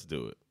 Okay. man. Let's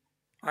do it.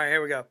 All right,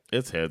 here we go.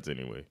 It's heads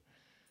anyway.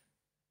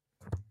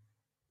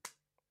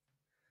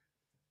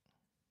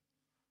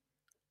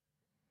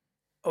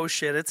 Oh,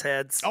 shit, it's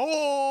heads.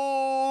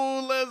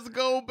 Oh, let's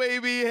go,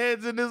 baby.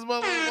 Heads in this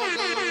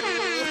motherfucker.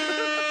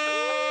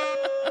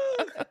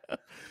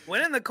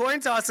 Winning the coin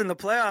toss in the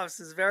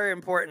playoffs is very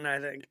important, I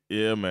think.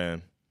 Yeah,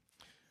 man.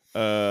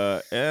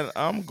 And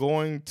I'm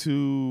going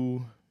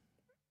to...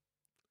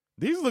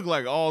 These look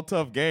like all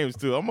tough games,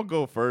 too. I'm going to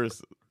go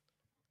first.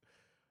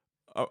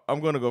 I'm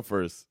going to go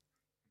first.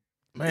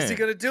 Man. Is he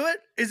going to do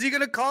it? Is he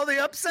going to call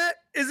the upset?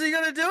 Is he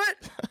going to do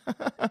it?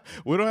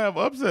 We don't have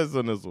upsets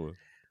on this one.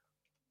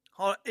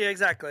 Yeah,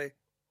 exactly.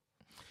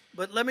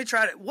 But let me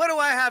try it. What do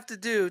I have to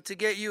do to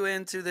get you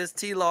into this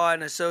T-Law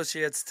and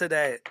Associates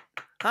today?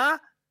 Huh?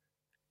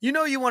 You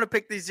know you want to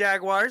pick these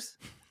Jaguars.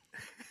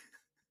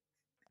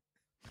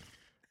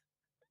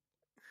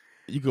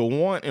 You go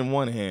want in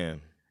one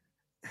hand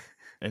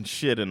and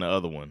shit in the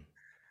other one.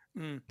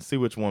 See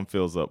which one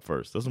fills up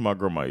first. That's what my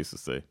grandma used to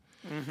say.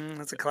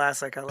 That's a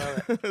classic. I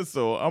love it.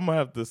 So I'm going to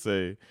have to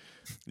say,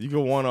 you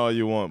can want all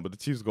you want, but the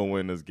Chiefs going to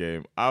win this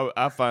game.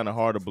 I find it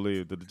hard to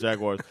believe that the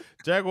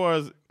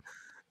Jaguars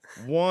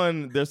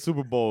won their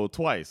Super Bowl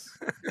twice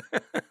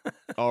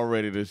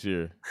already this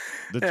year.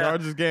 The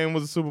Chargers game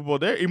was a Super Bowl.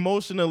 They're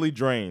emotionally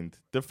drained.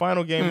 The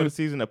final game of the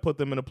season that put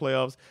them in the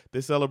playoffs,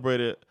 they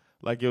celebrated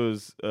like it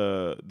was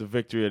the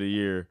victory of the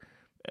year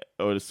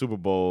or the Super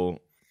Bowl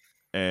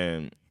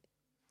and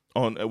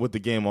with the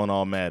game on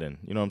all Madden.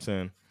 You know what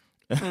I'm saying?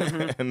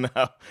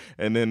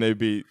 and then they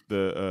beat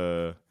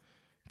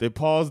they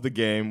paused the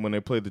game when they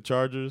played the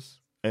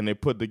Chargers and they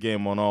put the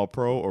game on all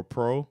pro or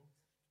pro.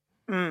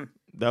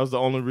 That was the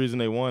only reason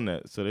they won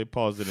that. So they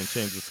paused it and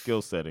changed the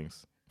skill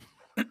settings.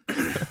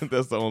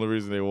 That's the only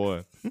reason they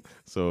won.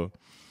 So,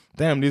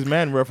 damn, these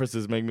Madden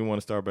references make me want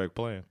to start back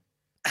playing.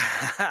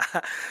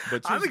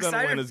 But Chiefs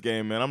gonna win this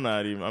game, man. I'm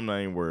not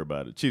even worried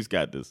about it. Chiefs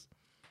got this.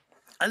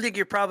 I think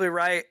you're probably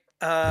right.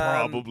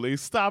 Probably.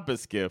 Stop it,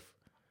 Skiff.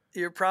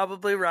 You're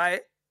probably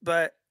right,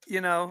 but you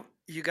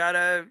got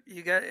I don't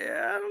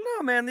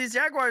know, man. These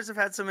Jaguars have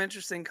had some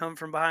interesting come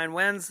from behind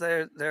wins.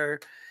 They're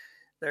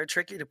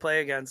tricky to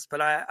play against, but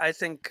I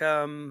think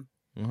the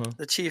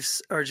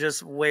Chiefs are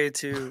just way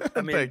too.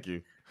 I mean, thank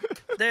you.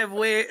 They have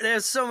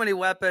so many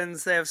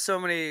weapons. They have so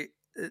many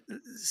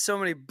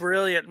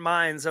brilliant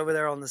minds over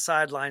there on the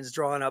sidelines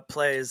drawing up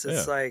plays.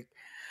 It's like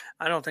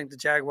I don't think the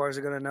Jaguars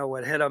are going to know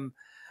what hit them.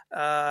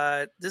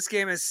 This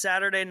game is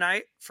Saturday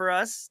night for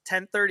us,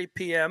 10:30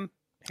 p.m.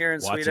 here in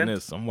Sweden.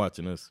 I'm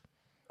watching this.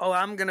 Oh,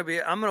 I'm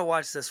gonna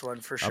watch this one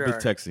for sure. I'll be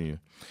texting you.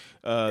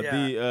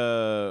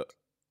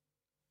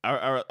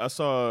 I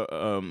saw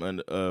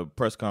a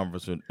press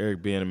conference with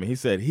Eric Bieniemy. He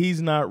said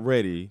he's not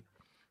ready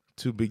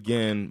to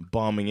begin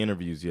bombing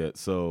interviews yet.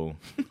 So,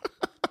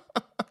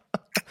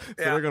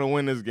 they're gonna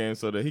win this game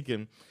so that he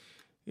can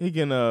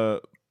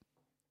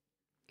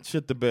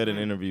shit the bed in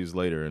interviews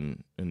later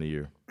in the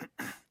year.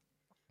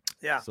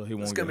 Yeah, so he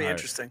won't. It's gonna be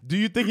interesting. Do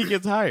you think he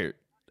gets hired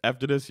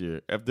after this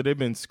year? After they've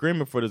been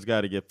screaming for this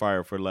guy to get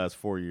fired for the last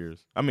 4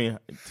 years? I mean,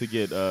 to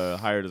get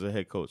hired as a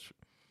head coach.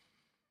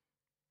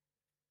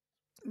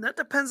 That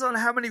depends on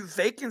how many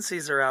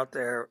vacancies are out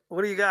there.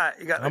 What do you got?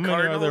 You got how many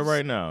are there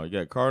right now? You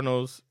got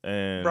Cardinals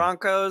and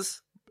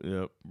Broncos.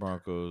 Yep,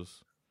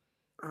 Broncos.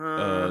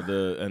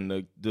 The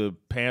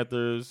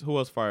Panthers. Who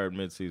else fired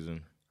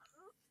midseason?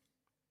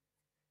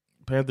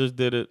 Panthers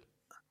did it.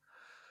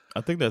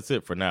 I think that's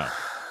it for now.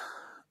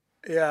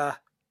 Yeah.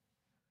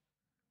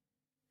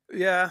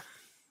 It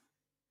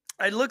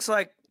looks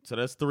like. So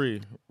that's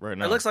 3 right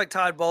now. It looks like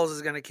Todd Bowles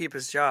is going to keep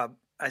his job.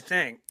 I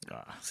think.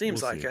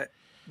 Seems we'll like it,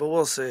 but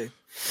we'll see.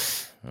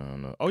 I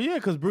don't know. Oh yeah,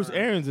 because Bruce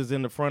Arians is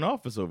in the front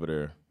office over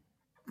there.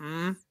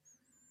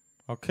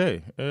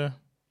 Okay, yeah.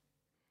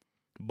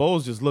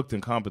 Bowles just looked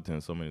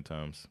incompetent so many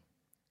times.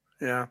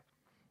 Yeah.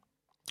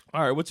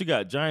 All right, what you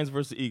got? Giants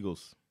versus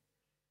Eagles.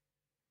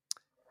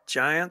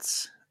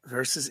 Giants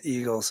versus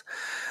Eagles.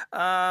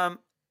 I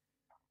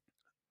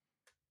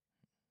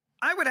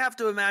would have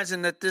to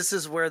imagine that this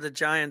is where the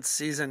Giants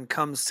season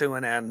comes to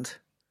an end.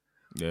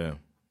 Yeah.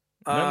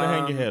 Nothing to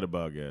hang your head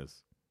about,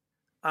 guys.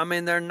 I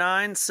mean, they're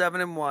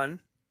 9-7-1.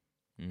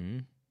 Mm-hmm.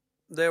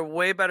 They're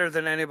way better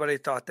than anybody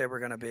thought they were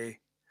going to be.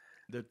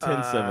 They're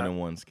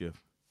 10-7-1,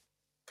 Skiff.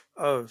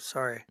 Oh,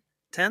 sorry.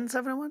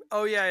 10-7-1?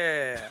 Oh,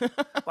 yeah. Well,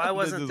 I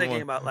wasn't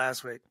thinking about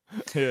last week.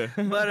 Yeah.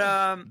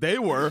 But they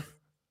were.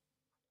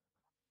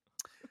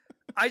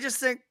 I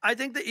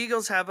think the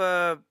Eagles have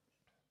a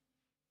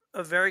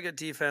very good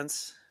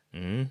defense.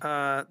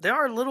 Mm-hmm. They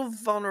are a little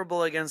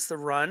vulnerable against the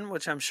run,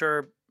 which I'm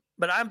sure.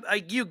 But I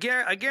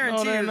guarantee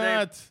no, they're you,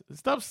 not.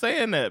 Stop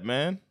saying that,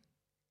 man.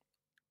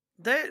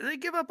 They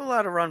give up a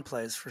lot of run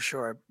plays for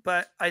sure.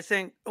 But I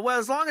think, well,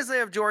 as long as they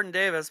have Jordan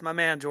Davis, my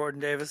man Jordan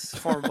Davis,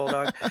 former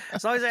Bulldog,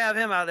 as long as they have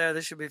him out there,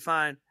 they should be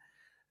fine.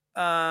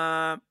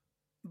 But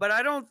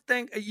I don't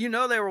think,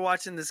 they were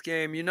watching this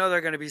game.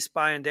 They're going to be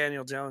spying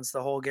Daniel Jones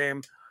the whole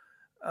game.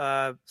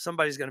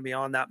 Somebody's going to be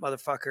on that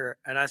motherfucker.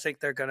 And I think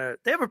they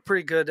have a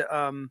pretty good,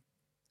 the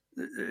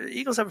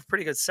Eagles have a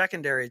pretty good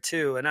secondary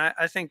too. And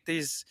I think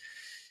these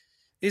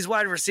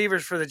wide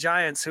receivers for the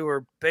Giants, who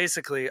are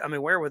basically, I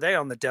mean, where were they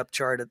on the depth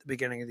chart at the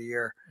beginning of the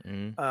year?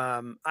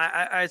 Mm-hmm.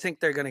 I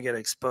think they're going to get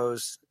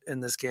exposed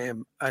in this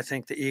game. I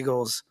think the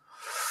Eagles,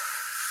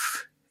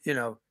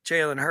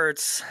 Jalen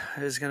Hurts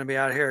is going to be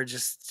out here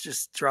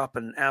just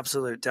dropping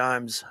absolute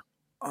dimes.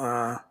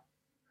 AJ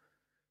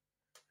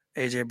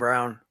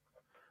Brown.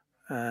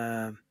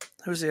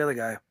 Who's the other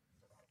guy?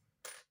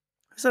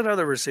 Who's that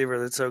other receiver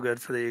that's so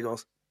good for the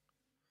Eagles?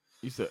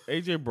 You said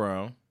AJ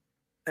Brown.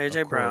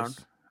 AJ Brown.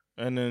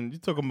 And then you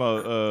talking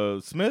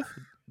about Smith?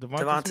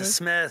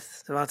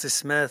 Devontae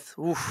Smith.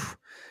 Oof.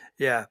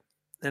 Yeah.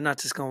 They're not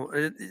just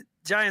going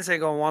 – Giants ain't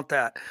going to want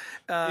that.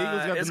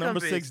 Eagles got the number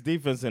 6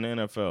 defense in the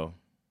NFL.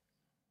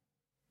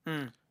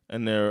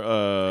 And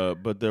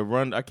but their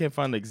run – I can't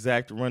find the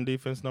exact run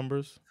defense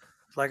numbers.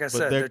 Like I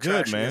said, they're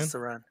good, trash man. against the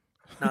run.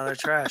 No, they're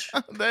trash.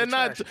 They're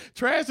not trash.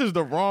 Trash is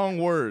the wrong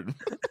word.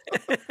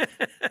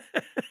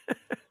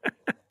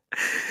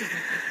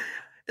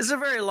 It's a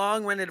very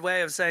long-winded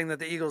way of saying that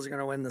the Eagles are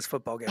going to win this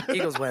football game.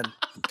 Eagles win.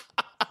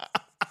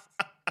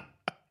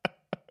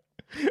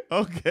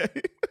 Okay.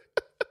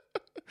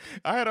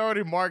 I had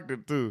already marked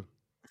it too.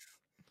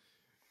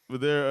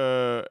 But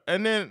they're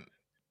and then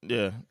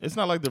it's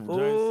not like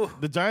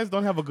the Giants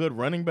don't have a good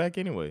running back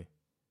anyway.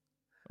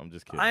 I'm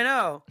just kidding. I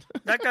know.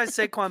 That guy's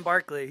Saquon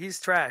Barkley. He's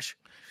trash.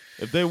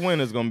 If they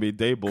win, it's going to be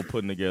Dable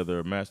putting together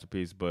a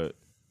masterpiece. But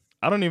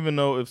I don't even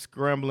know if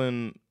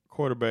scrambling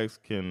quarterbacks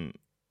can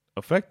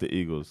affect the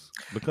Eagles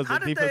because the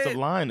defensive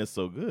line is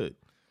so good.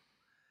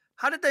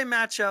 How did they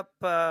match up?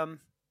 How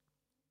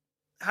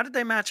did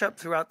they match up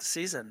throughout the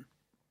season?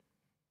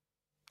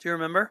 Do you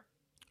remember?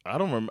 I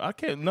don't remember. I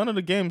can't. None of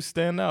the games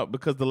stand out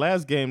because the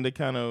last game they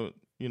kind of,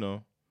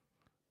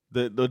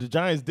 the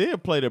Giants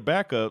did play their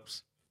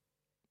backups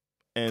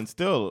and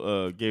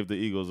still gave the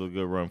Eagles a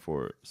good run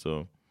for it.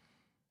 So.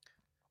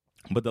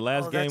 But the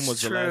last game was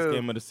the last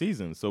game of the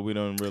season, so we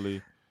don't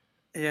really.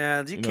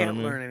 Yeah, you can't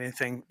learn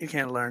anything. You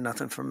can't learn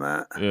nothing from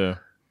that. Yeah.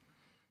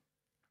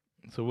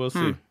 So we'll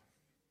see.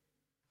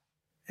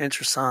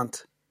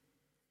 Interessant.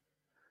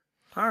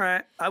 All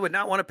right. I would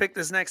not want to pick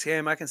this next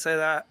game. I can say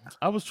that.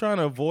 I was trying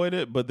to avoid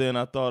it, but then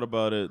I thought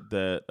about it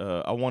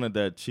that I wanted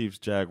that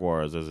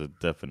Chiefs-Jaguars as a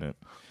definite.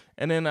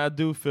 And then I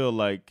do feel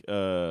like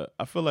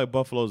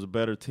Buffalo's a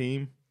better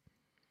team.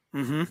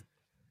 Mm-hmm.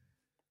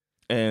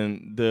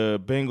 And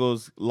the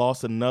Bengals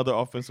lost another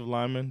offensive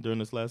lineman during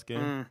this last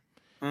game.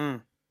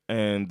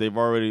 And they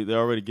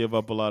already give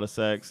up a lot of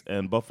sacks,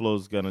 and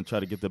Buffalo's going to try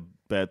to get the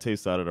bad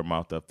taste out of their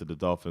mouth after the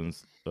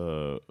Dolphins'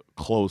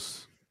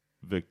 close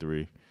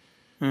victory.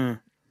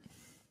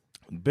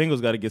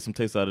 Bengals got to get some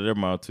taste out of their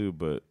mouth too,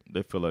 but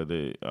they feel like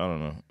I don't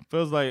know. It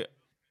feels like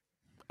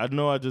I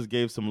know I just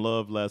gave some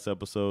love last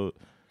episode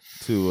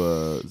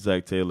to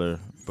Zach Taylor,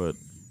 but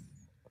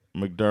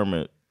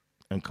McDermott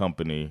and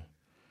company.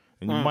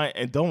 And you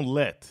and don't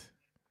let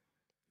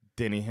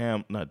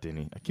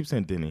I keep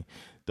saying Denny.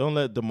 Don't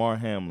let DeMar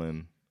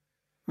Hamlin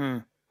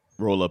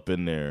roll up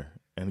in there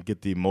and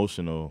get the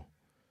emotional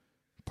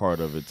part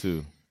of it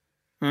too.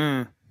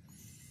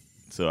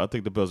 So I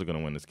think the Bills are going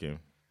to win this game.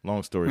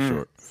 Long story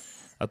short,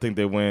 I think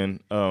they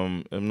win.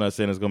 I'm not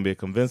saying it's going to be a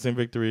convincing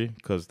victory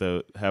because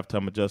the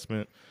halftime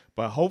adjustment,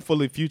 but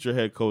hopefully future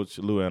head coach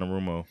Lou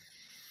Anarumo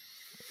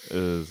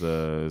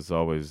is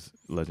always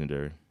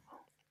legendary.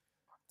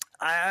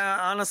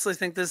 I honestly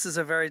think this is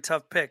a very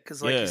tough pick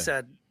because, like you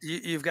said,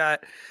 you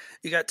got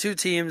two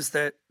teams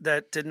that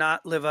did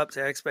not live up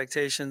to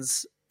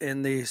expectations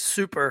in the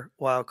super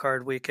wild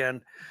card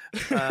weekend.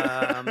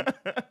 I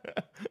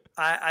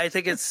I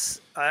think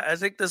I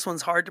think this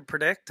one's hard to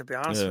predict, to be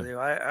honest with you.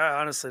 I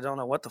honestly don't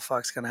know what the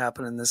fuck's going to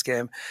happen in this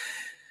game.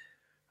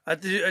 I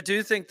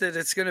do think that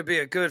it's going to be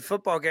a good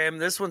football game.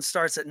 This one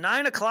starts at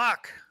 9:00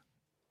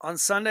 on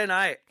Sunday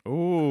night.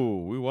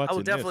 Ooh, we watching. I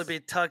will definitely be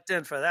tucked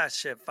in for that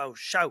shit, for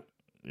sure.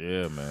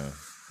 Yeah, man.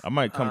 I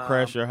might come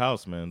crash your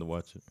house, man, to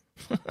watch it.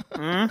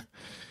 Mm-hmm.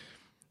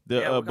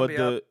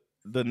 But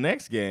the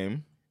next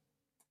game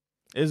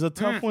is a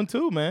tough one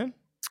too, man.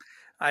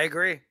 I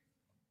agree.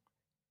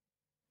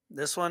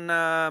 This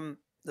one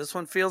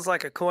feels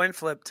like a coin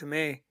flip to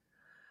me.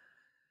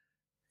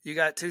 You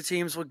got two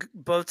teams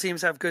both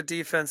teams have good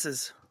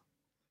defenses.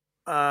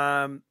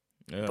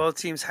 Both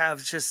teams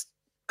have just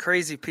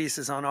crazy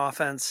pieces on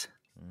offense.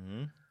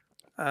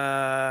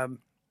 Mm-hmm.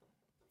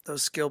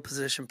 Those skill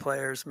position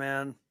players,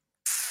 man.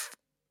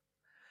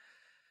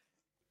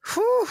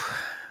 Whew.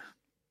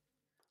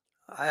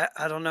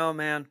 I don't know,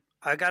 man.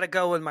 I got to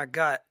go with my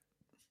gut.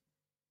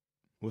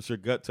 What's your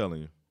gut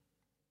telling you?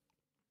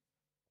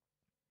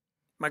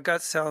 My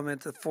gut's telling me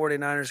that the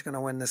 49ers are going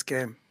to win this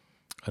game.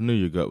 I knew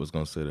your gut was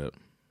going to say that.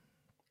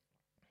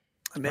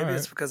 Maybe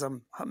it's because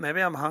I'm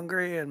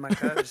hungry and my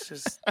gut is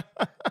just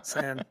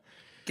saying,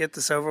 get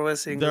this over with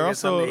so you can get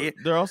something to eat.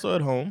 They're also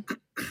at home.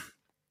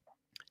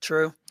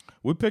 True.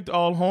 We picked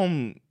all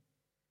home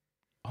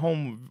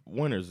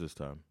winners this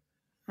time.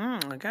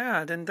 Okay,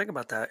 I didn't think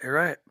about that. You're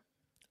right.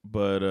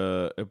 But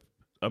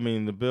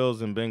the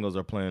Bills and Bengals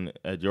are playing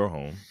at your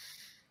home.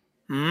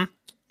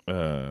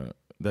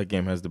 That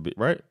game has to be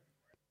right.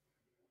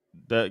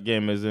 That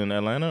game is in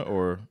Atlanta,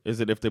 or is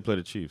it if they play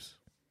the Chiefs?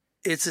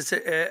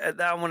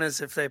 That one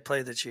is if they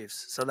play the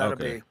Chiefs, so that'll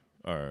be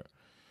all right.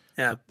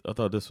 Yeah, I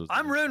thought this was.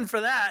 I'm rooting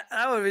for that.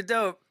 That would be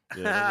dope.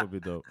 Yeah, that would be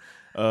dope.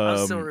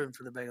 I'm still rooting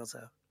for the Bengals,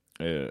 though.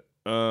 Yeah.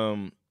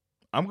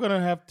 I'm gonna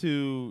have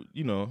to.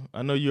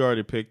 I know you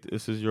already picked.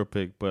 This is your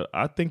pick, but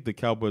I think the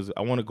Cowboys.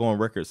 I want to go on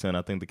record saying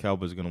I think the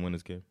Cowboys are gonna win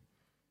this game.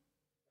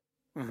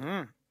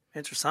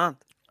 Interessant.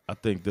 I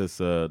think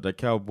the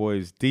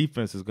Cowboys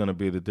defense is gonna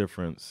be the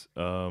difference.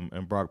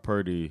 And Brock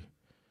Purdy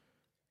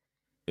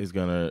he's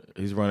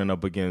running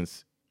up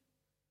against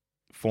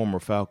former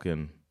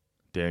Falcon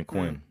Dan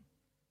Quinn.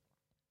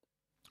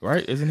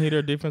 Right? Isn't he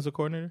their defensive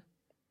coordinator?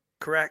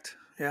 Correct.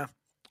 Yeah.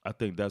 I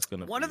think that's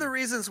going to One of the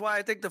reasons why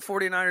I think the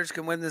 49ers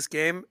can win this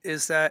game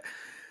is that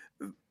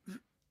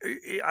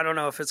I don't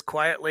know if it's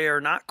quietly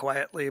or not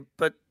quietly,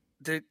 but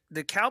the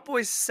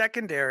Cowboys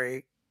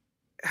secondary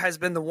has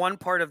been the one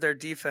part of their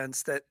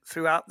defense that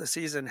throughout the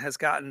season has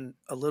gotten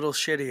a little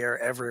shittier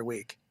every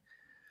week.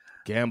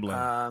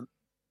 Gambling.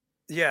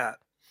 Yeah.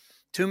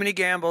 Too many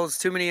gambles,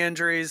 too many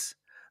injuries.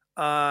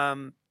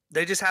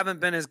 They just haven't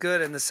been as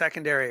good in the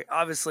secondary.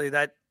 Obviously,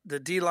 that the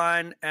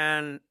D-line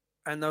and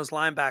those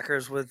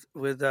linebackers with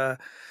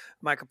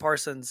Micah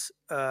Parsons,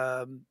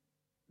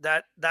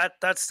 that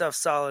stuff's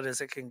solid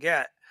as it can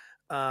get.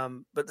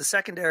 But the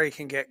secondary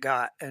can get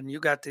got, and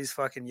you got these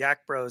fucking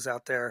yak bros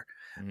out there.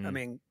 I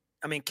mean,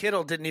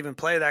 Kittle didn't even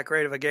play that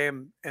great of a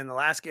game in the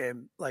last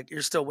game. Like,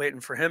 you're still waiting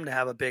for him to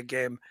have a big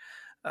game.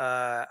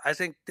 I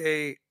think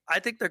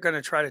they're going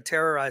to try to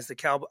terrorize the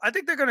Cowboys. I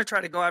think they're going to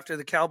try to go after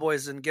the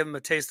Cowboys and give them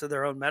a taste of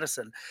their own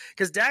medicine.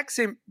 Because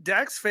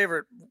Dak's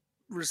favorite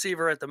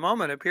receiver at the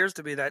moment appears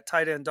to be that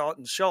tight end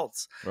Dalton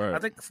Schultz. Right. I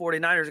think the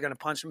 49ers are going to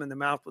punch him in the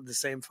mouth with the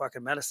same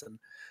fucking medicine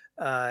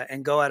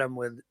and go at him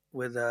with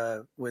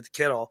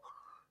Kittle.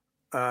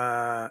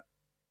 There's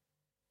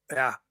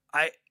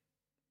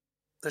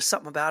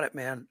something about it,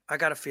 man. I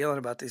got a feeling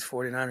about these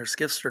 49ers.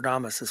 Skip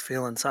Stradamus is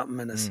feeling something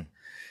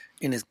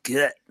in his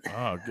gut.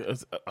 Oh,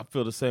 I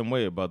feel the same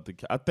way about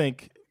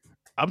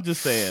I'm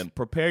just saying,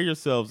 prepare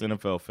yourselves,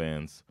 NFL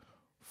fans,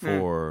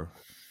 for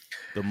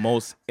the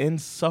most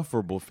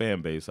insufferable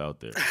fan base out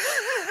there.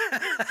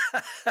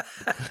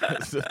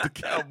 The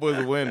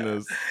Cowboys win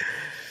this,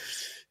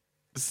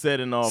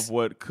 setting off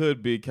what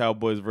could be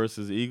Cowboys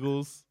versus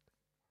Eagles.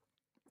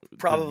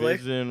 Probably.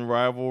 Division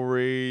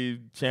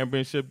rivalry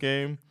championship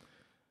game.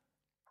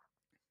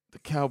 The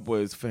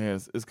Cowboys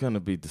fans, it's going to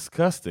be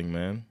disgusting,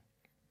 man.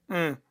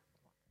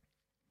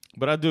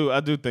 But I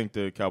do think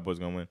the Cowboys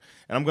going to win.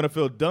 And I'm going to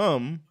feel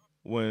dumb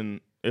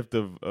if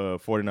the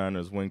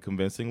 49ers win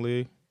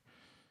convincingly.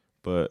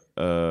 But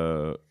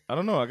I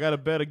don't know. I got to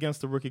bet against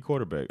the rookie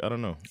quarterback. I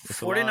don't know.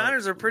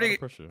 49ers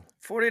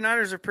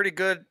are pretty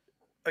good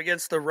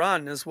against the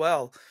run as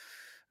well.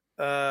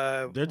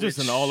 They're just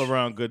an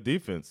all-around good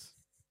defense.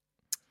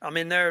 I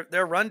mean, their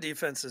run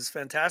defense is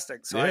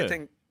fantastic. So I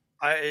think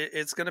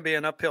it's going to be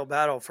an uphill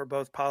battle for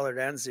both Pollard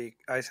and Zeke,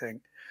 I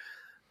think.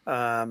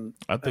 I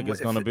think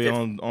it's going to be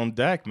on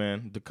Dak,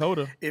 man.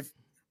 Dakota.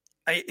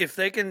 If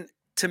they can,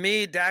 to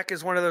me, Dak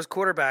is one of those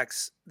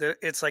quarterbacks that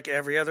it's like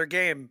every other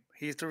game.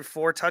 He threw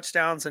 4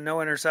 touchdowns and no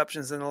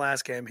interceptions in the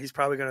last game. He's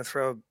probably going to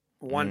throw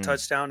 1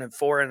 touchdown and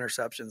 4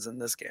 interceptions in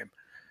this game.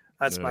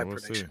 That's my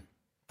prediction.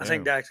 I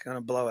think Dak's going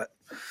to blow it.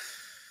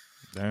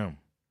 Damn.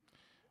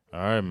 All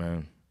right,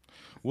 man.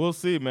 We'll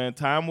see, man.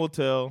 Time will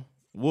tell.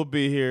 We'll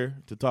be here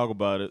to talk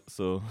about it,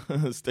 so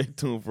stay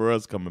tuned for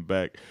us coming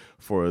back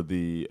for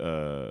the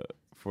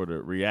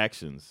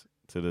reactions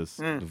to this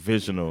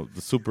divisional,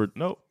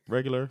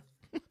 regular.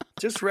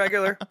 Just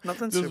regular.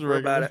 Nothing Just super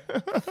regular. about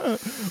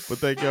it. But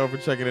thank y'all for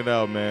checking it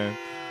out, man.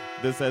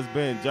 This has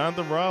been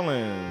Jonathan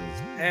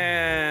Rollins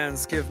And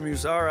Skiv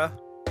Muzara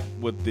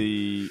with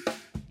the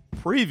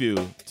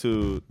preview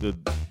to the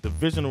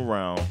divisional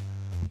round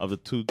of the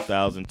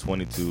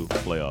 2022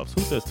 playoffs.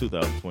 Who says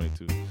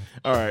 2022?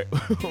 All right.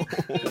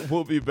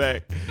 We'll be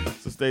back.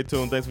 So stay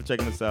tuned. Thanks for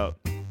checking us out.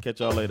 Catch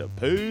y'all later.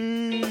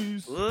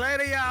 Peace.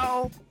 Later,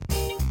 y'all.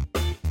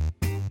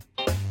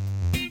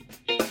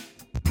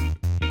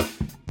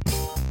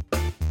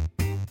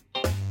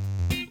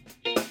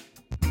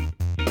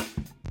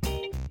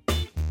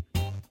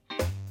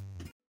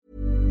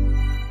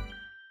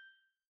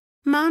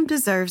 Mom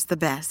deserves the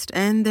best,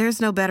 and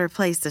there's no better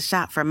place to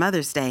shop for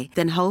Mother's Day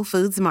than Whole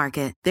Foods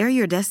Market. They're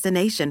your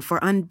destination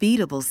for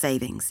unbeatable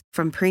savings,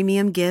 from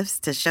premium gifts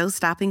to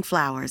show-stopping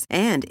flowers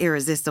and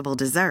irresistible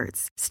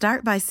desserts.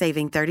 Start by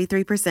saving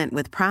 33%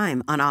 with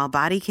Prime on all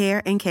body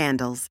care and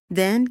candles.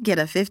 Then get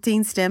a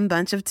 15-stem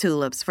bunch of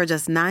tulips for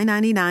just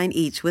 $9.99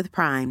 each with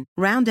Prime.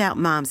 Round out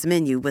Mom's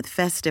menu with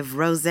festive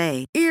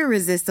rosé,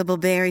 irresistible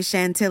berry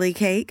chantilly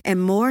cake,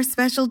 and more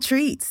special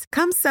treats.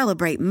 Come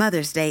celebrate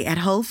Mother's Day at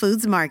Whole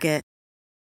Foods Market.